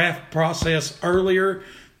this draft process earlier.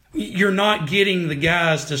 You're not getting the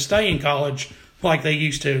guys to stay in college like they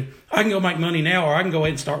used to. I can go make money now or I can go ahead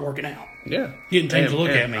and start working out. Yeah. Getting teams to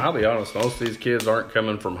look at me. I'll be honest, most of these kids aren't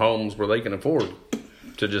coming from homes where they can afford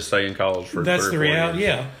to just stay in college for 3 or 4 years. That's the reality,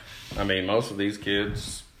 yeah. I mean, most of these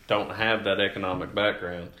kids don't have that economic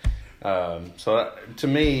background. So to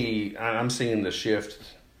me, I'm seeing the shift.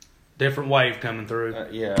 Different wave coming through.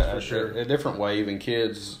 For sure. A different wave, and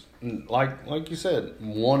kids, like you said,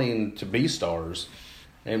 wanting to be stars.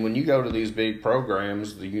 And when you go to these big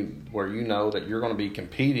programs where you know that you're going to be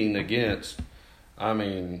competing against, I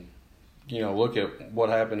mean, look at what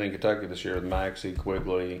happened in Kentucky this year with Maxey,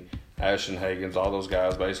 Quigley, Ashton Higgins, all those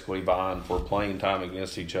guys basically vying for playing time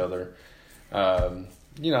against each other.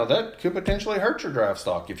 That could potentially hurt your draft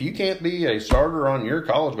stock. If you can't be a starter on your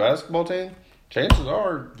college basketball team, chances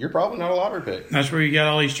are you're probably not a lottery pick. That's where you got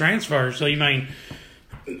all these transfers. So,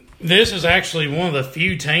 this is actually one of the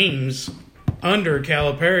few teams under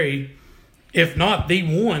Calipari, if not the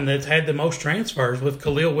one that's had the most transfers with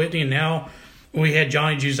Khalil Whitney, and now we had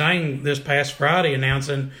Johnny Juzang this past Friday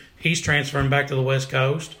announcing he's transferring back to the West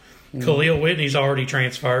Coast. Mm-hmm. Khalil Whitney's already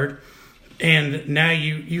transferred. And now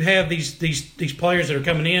you have these players that are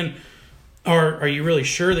coming in. Are you really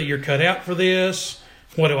sure that you're cut out for this?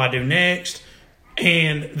 What do I do next?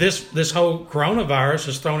 And this whole coronavirus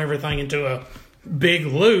has thrown everything into a big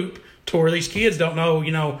loop to where these kids don't know,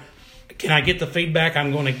 can I get the feedback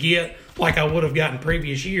I'm going to get like I would have gotten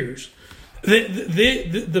previous years?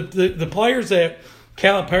 The players that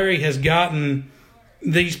Calipari has gotten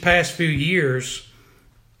these past few years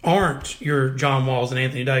aren't your John Walls and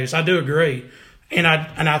Anthony Davis. I do agree, and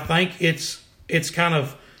I think it's kind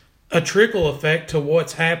of a trickle effect to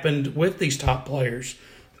what's happened with these top players,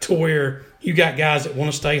 to where you got guys that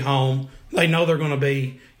want to stay home. They know they're going to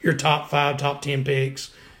be your top 5, top 10 picks,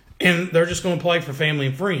 and they're just going to play for family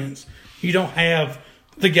and friends. You don't have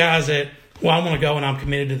the guys that well, I'm going to go and I'm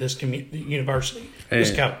committed to this university,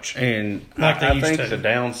 this coach. And Like they I used think to. the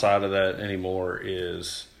downside of that anymore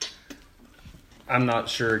is I'm not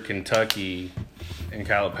sure Kentucky and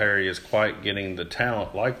Calipari is quite getting the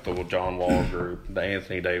talent like the John Wall group, the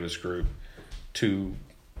Anthony Davis group, to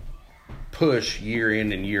push year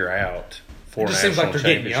in and year out for It just seems like they're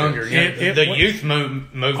getting younger. The youth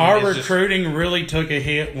movement. Our is recruiting really took a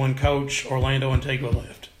hit when Coach Orlando Antigua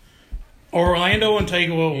left. Orlando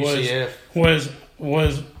Antigua was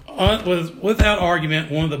without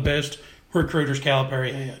argument one of the best recruiters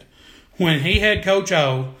Calipari had. When he had Coach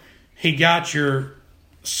O, he got your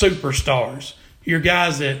superstars, your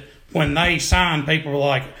guys that when they signed, people were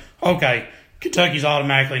like, okay, Kentucky's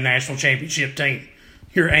automatically national championship team.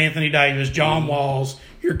 Your Anthony Davis, John Walls,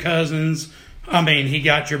 your Cousins. I mean, he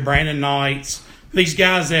got your Brandon Knights. These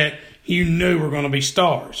guys that you knew were going to be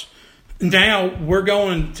stars. Now we're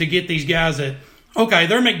going to get these guys that, okay,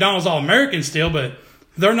 they're McDonald's All-Americans still, but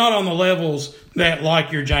they're not on the levels that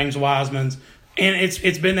like your James Wisemans. And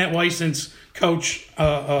it's been that way since Coach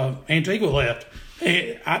Antigua left.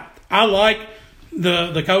 I like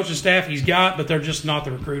the coaching staff he's got, but they're just not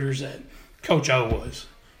the recruiters that Coach O was.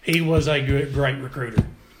 He was a great recruiter.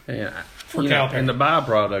 Yeah. For Calipari. And the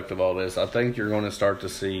byproduct of all this, I think you're going to start to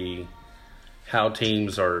see how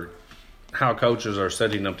coaches are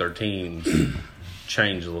setting up their teams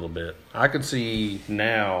change a little bit. I could see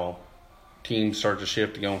now teams start to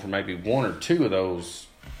shift to going for maybe one or two of those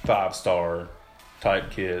 5-star type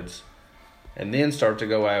kids, and then start to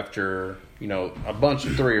go after, a bunch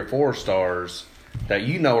of 3 or 4 stars that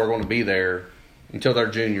are going to be there until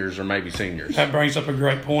they're juniors or maybe seniors. That brings up a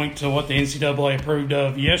great point to what the NCAA approved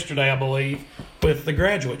of yesterday, I believe, with the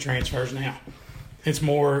graduate transfers now. It's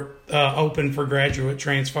more open for graduate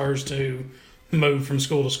transfers to move from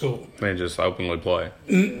school to school. And just openly play.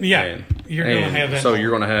 Yeah. You're going to have that. So you're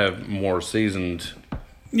going to have more seasoned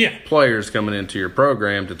yeah. players coming into your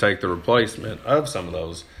program to take the replacement of some of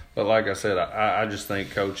those. But like I said, I just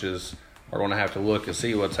think coaches are going to have to look and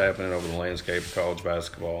see what's happening over the landscape of college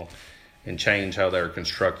basketball and change how they're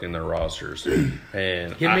constructing their rosters.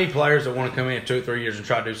 And give me players that want to come in 2 or 3 years and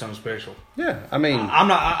try to do something special. Yeah, I mean,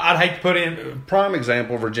 I'd hate to put in prime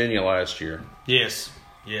example Virginia last year. Yes.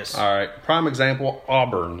 All right, prime example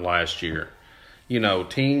Auburn last year.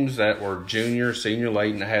 Teams that were junior, senior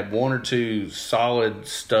laden had 1 or 2 solid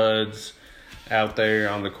studs out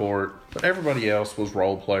there on the court, but everybody else was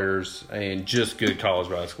role players and just good college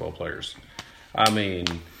basketball players. I mean,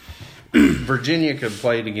 Virginia could have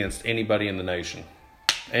played against anybody in the nation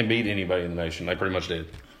and beat anybody in the nation. They pretty much did.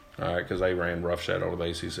 All right, because they ran roughshod over the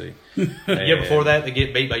ACC. Before that, they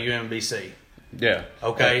get beat by UMBC. Yeah.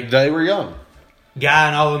 Okay. They were young. Guy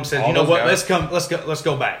and all of them said, all what? Guys. Let's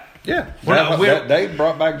go back. Yeah. They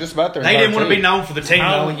brought back just about their They entire didn't want to team. be known for the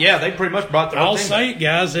team. Yeah, they pretty much brought their whole I'll team say back. it,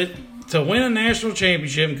 guys, that to win a national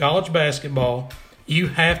championship in college basketball, you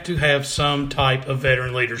have to have some type of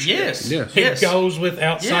veteran leadership. Yes. It goes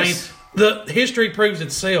without saying. The history proves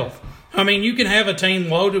itself. I mean, you can have a team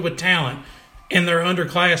loaded with talent and they're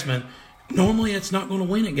underclassmen. Normally, it's not going to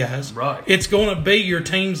win it, guys. Right. It's going to be your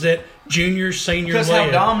teams that junior, senior, Because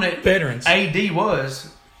how dominant veterans. AD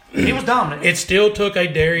was. He was dominant. It still took a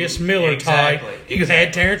Darius Miller type. You had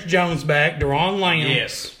Exactly. Terrence Jones back, Deron Lamb.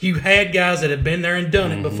 Yes. You had guys that had been there and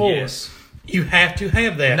done it before. Yes. You have to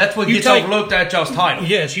have that. And that's what you gets overlooked at y'all's title.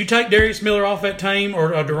 Yes, you take Darius Miller off that team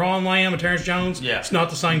or Deron Lamb or Terrence Jones, Yeah. it's not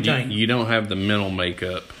the same team. You don't have the mental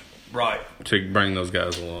makeup Right. to bring those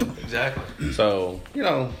guys along. Exactly. So,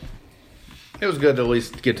 it was good to at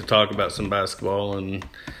least get to talk about some basketball and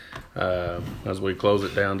as we close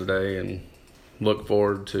it down today and look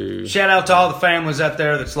forward to... Shout out to all the families out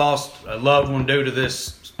there that's lost a loved one due to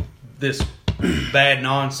this bad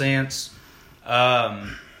nonsense.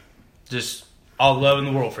 Just all the love in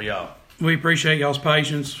the world for y'all. We appreciate y'all's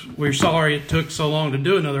patience. We're sorry it took so long to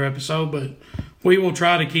do another episode, but we will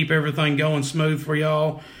try to keep everything going smooth for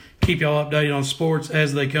y'all. Keep y'all updated on sports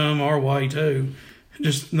as they come our way, too.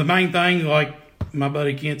 Just the main thing, like my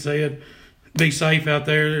buddy Kent said, be safe out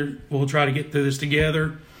there. We'll try to get through this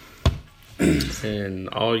together. And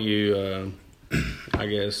all you,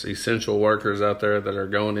 essential workers out there that are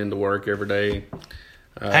going into work every day.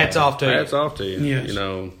 Hats off to you. Hats off to you.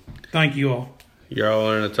 Yes. Thank you all. You're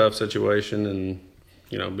all in a tough situation, and,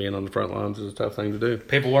 being on the front lines is a tough thing to do.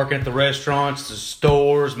 People working at the restaurants, the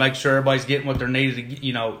stores, make sure everybody's getting what they're needed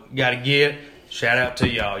to, got to get. Shout out to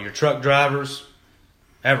y'all. Your truck drivers,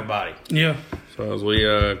 everybody. Yeah. So as we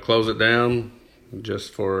close it down,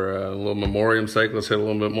 just for a little memoriam's sake, let's hit a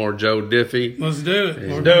little bit more Joe Diffie. Let's do it.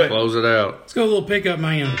 And do it. Close it out. Let's go a little pickup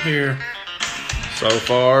man here. So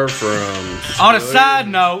far from... On a side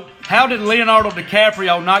note, How did Leonardo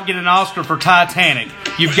DiCaprio not get an Oscar for Titanic?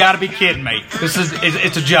 You've got to be kidding me.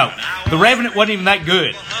 It's a joke. The Revenant wasn't even that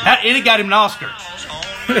good. And it got him an Oscar.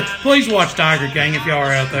 Please watch Tiger King if y'all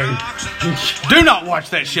are out there. Do not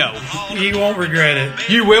watch that show. You won't regret it.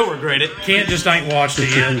 You will regret it. Kent just ain't watched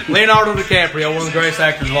it yet. Leonardo DiCaprio, one of the greatest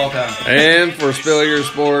actors of all time. And for Spill Your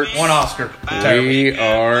Sport, One Oscar. we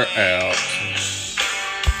are out.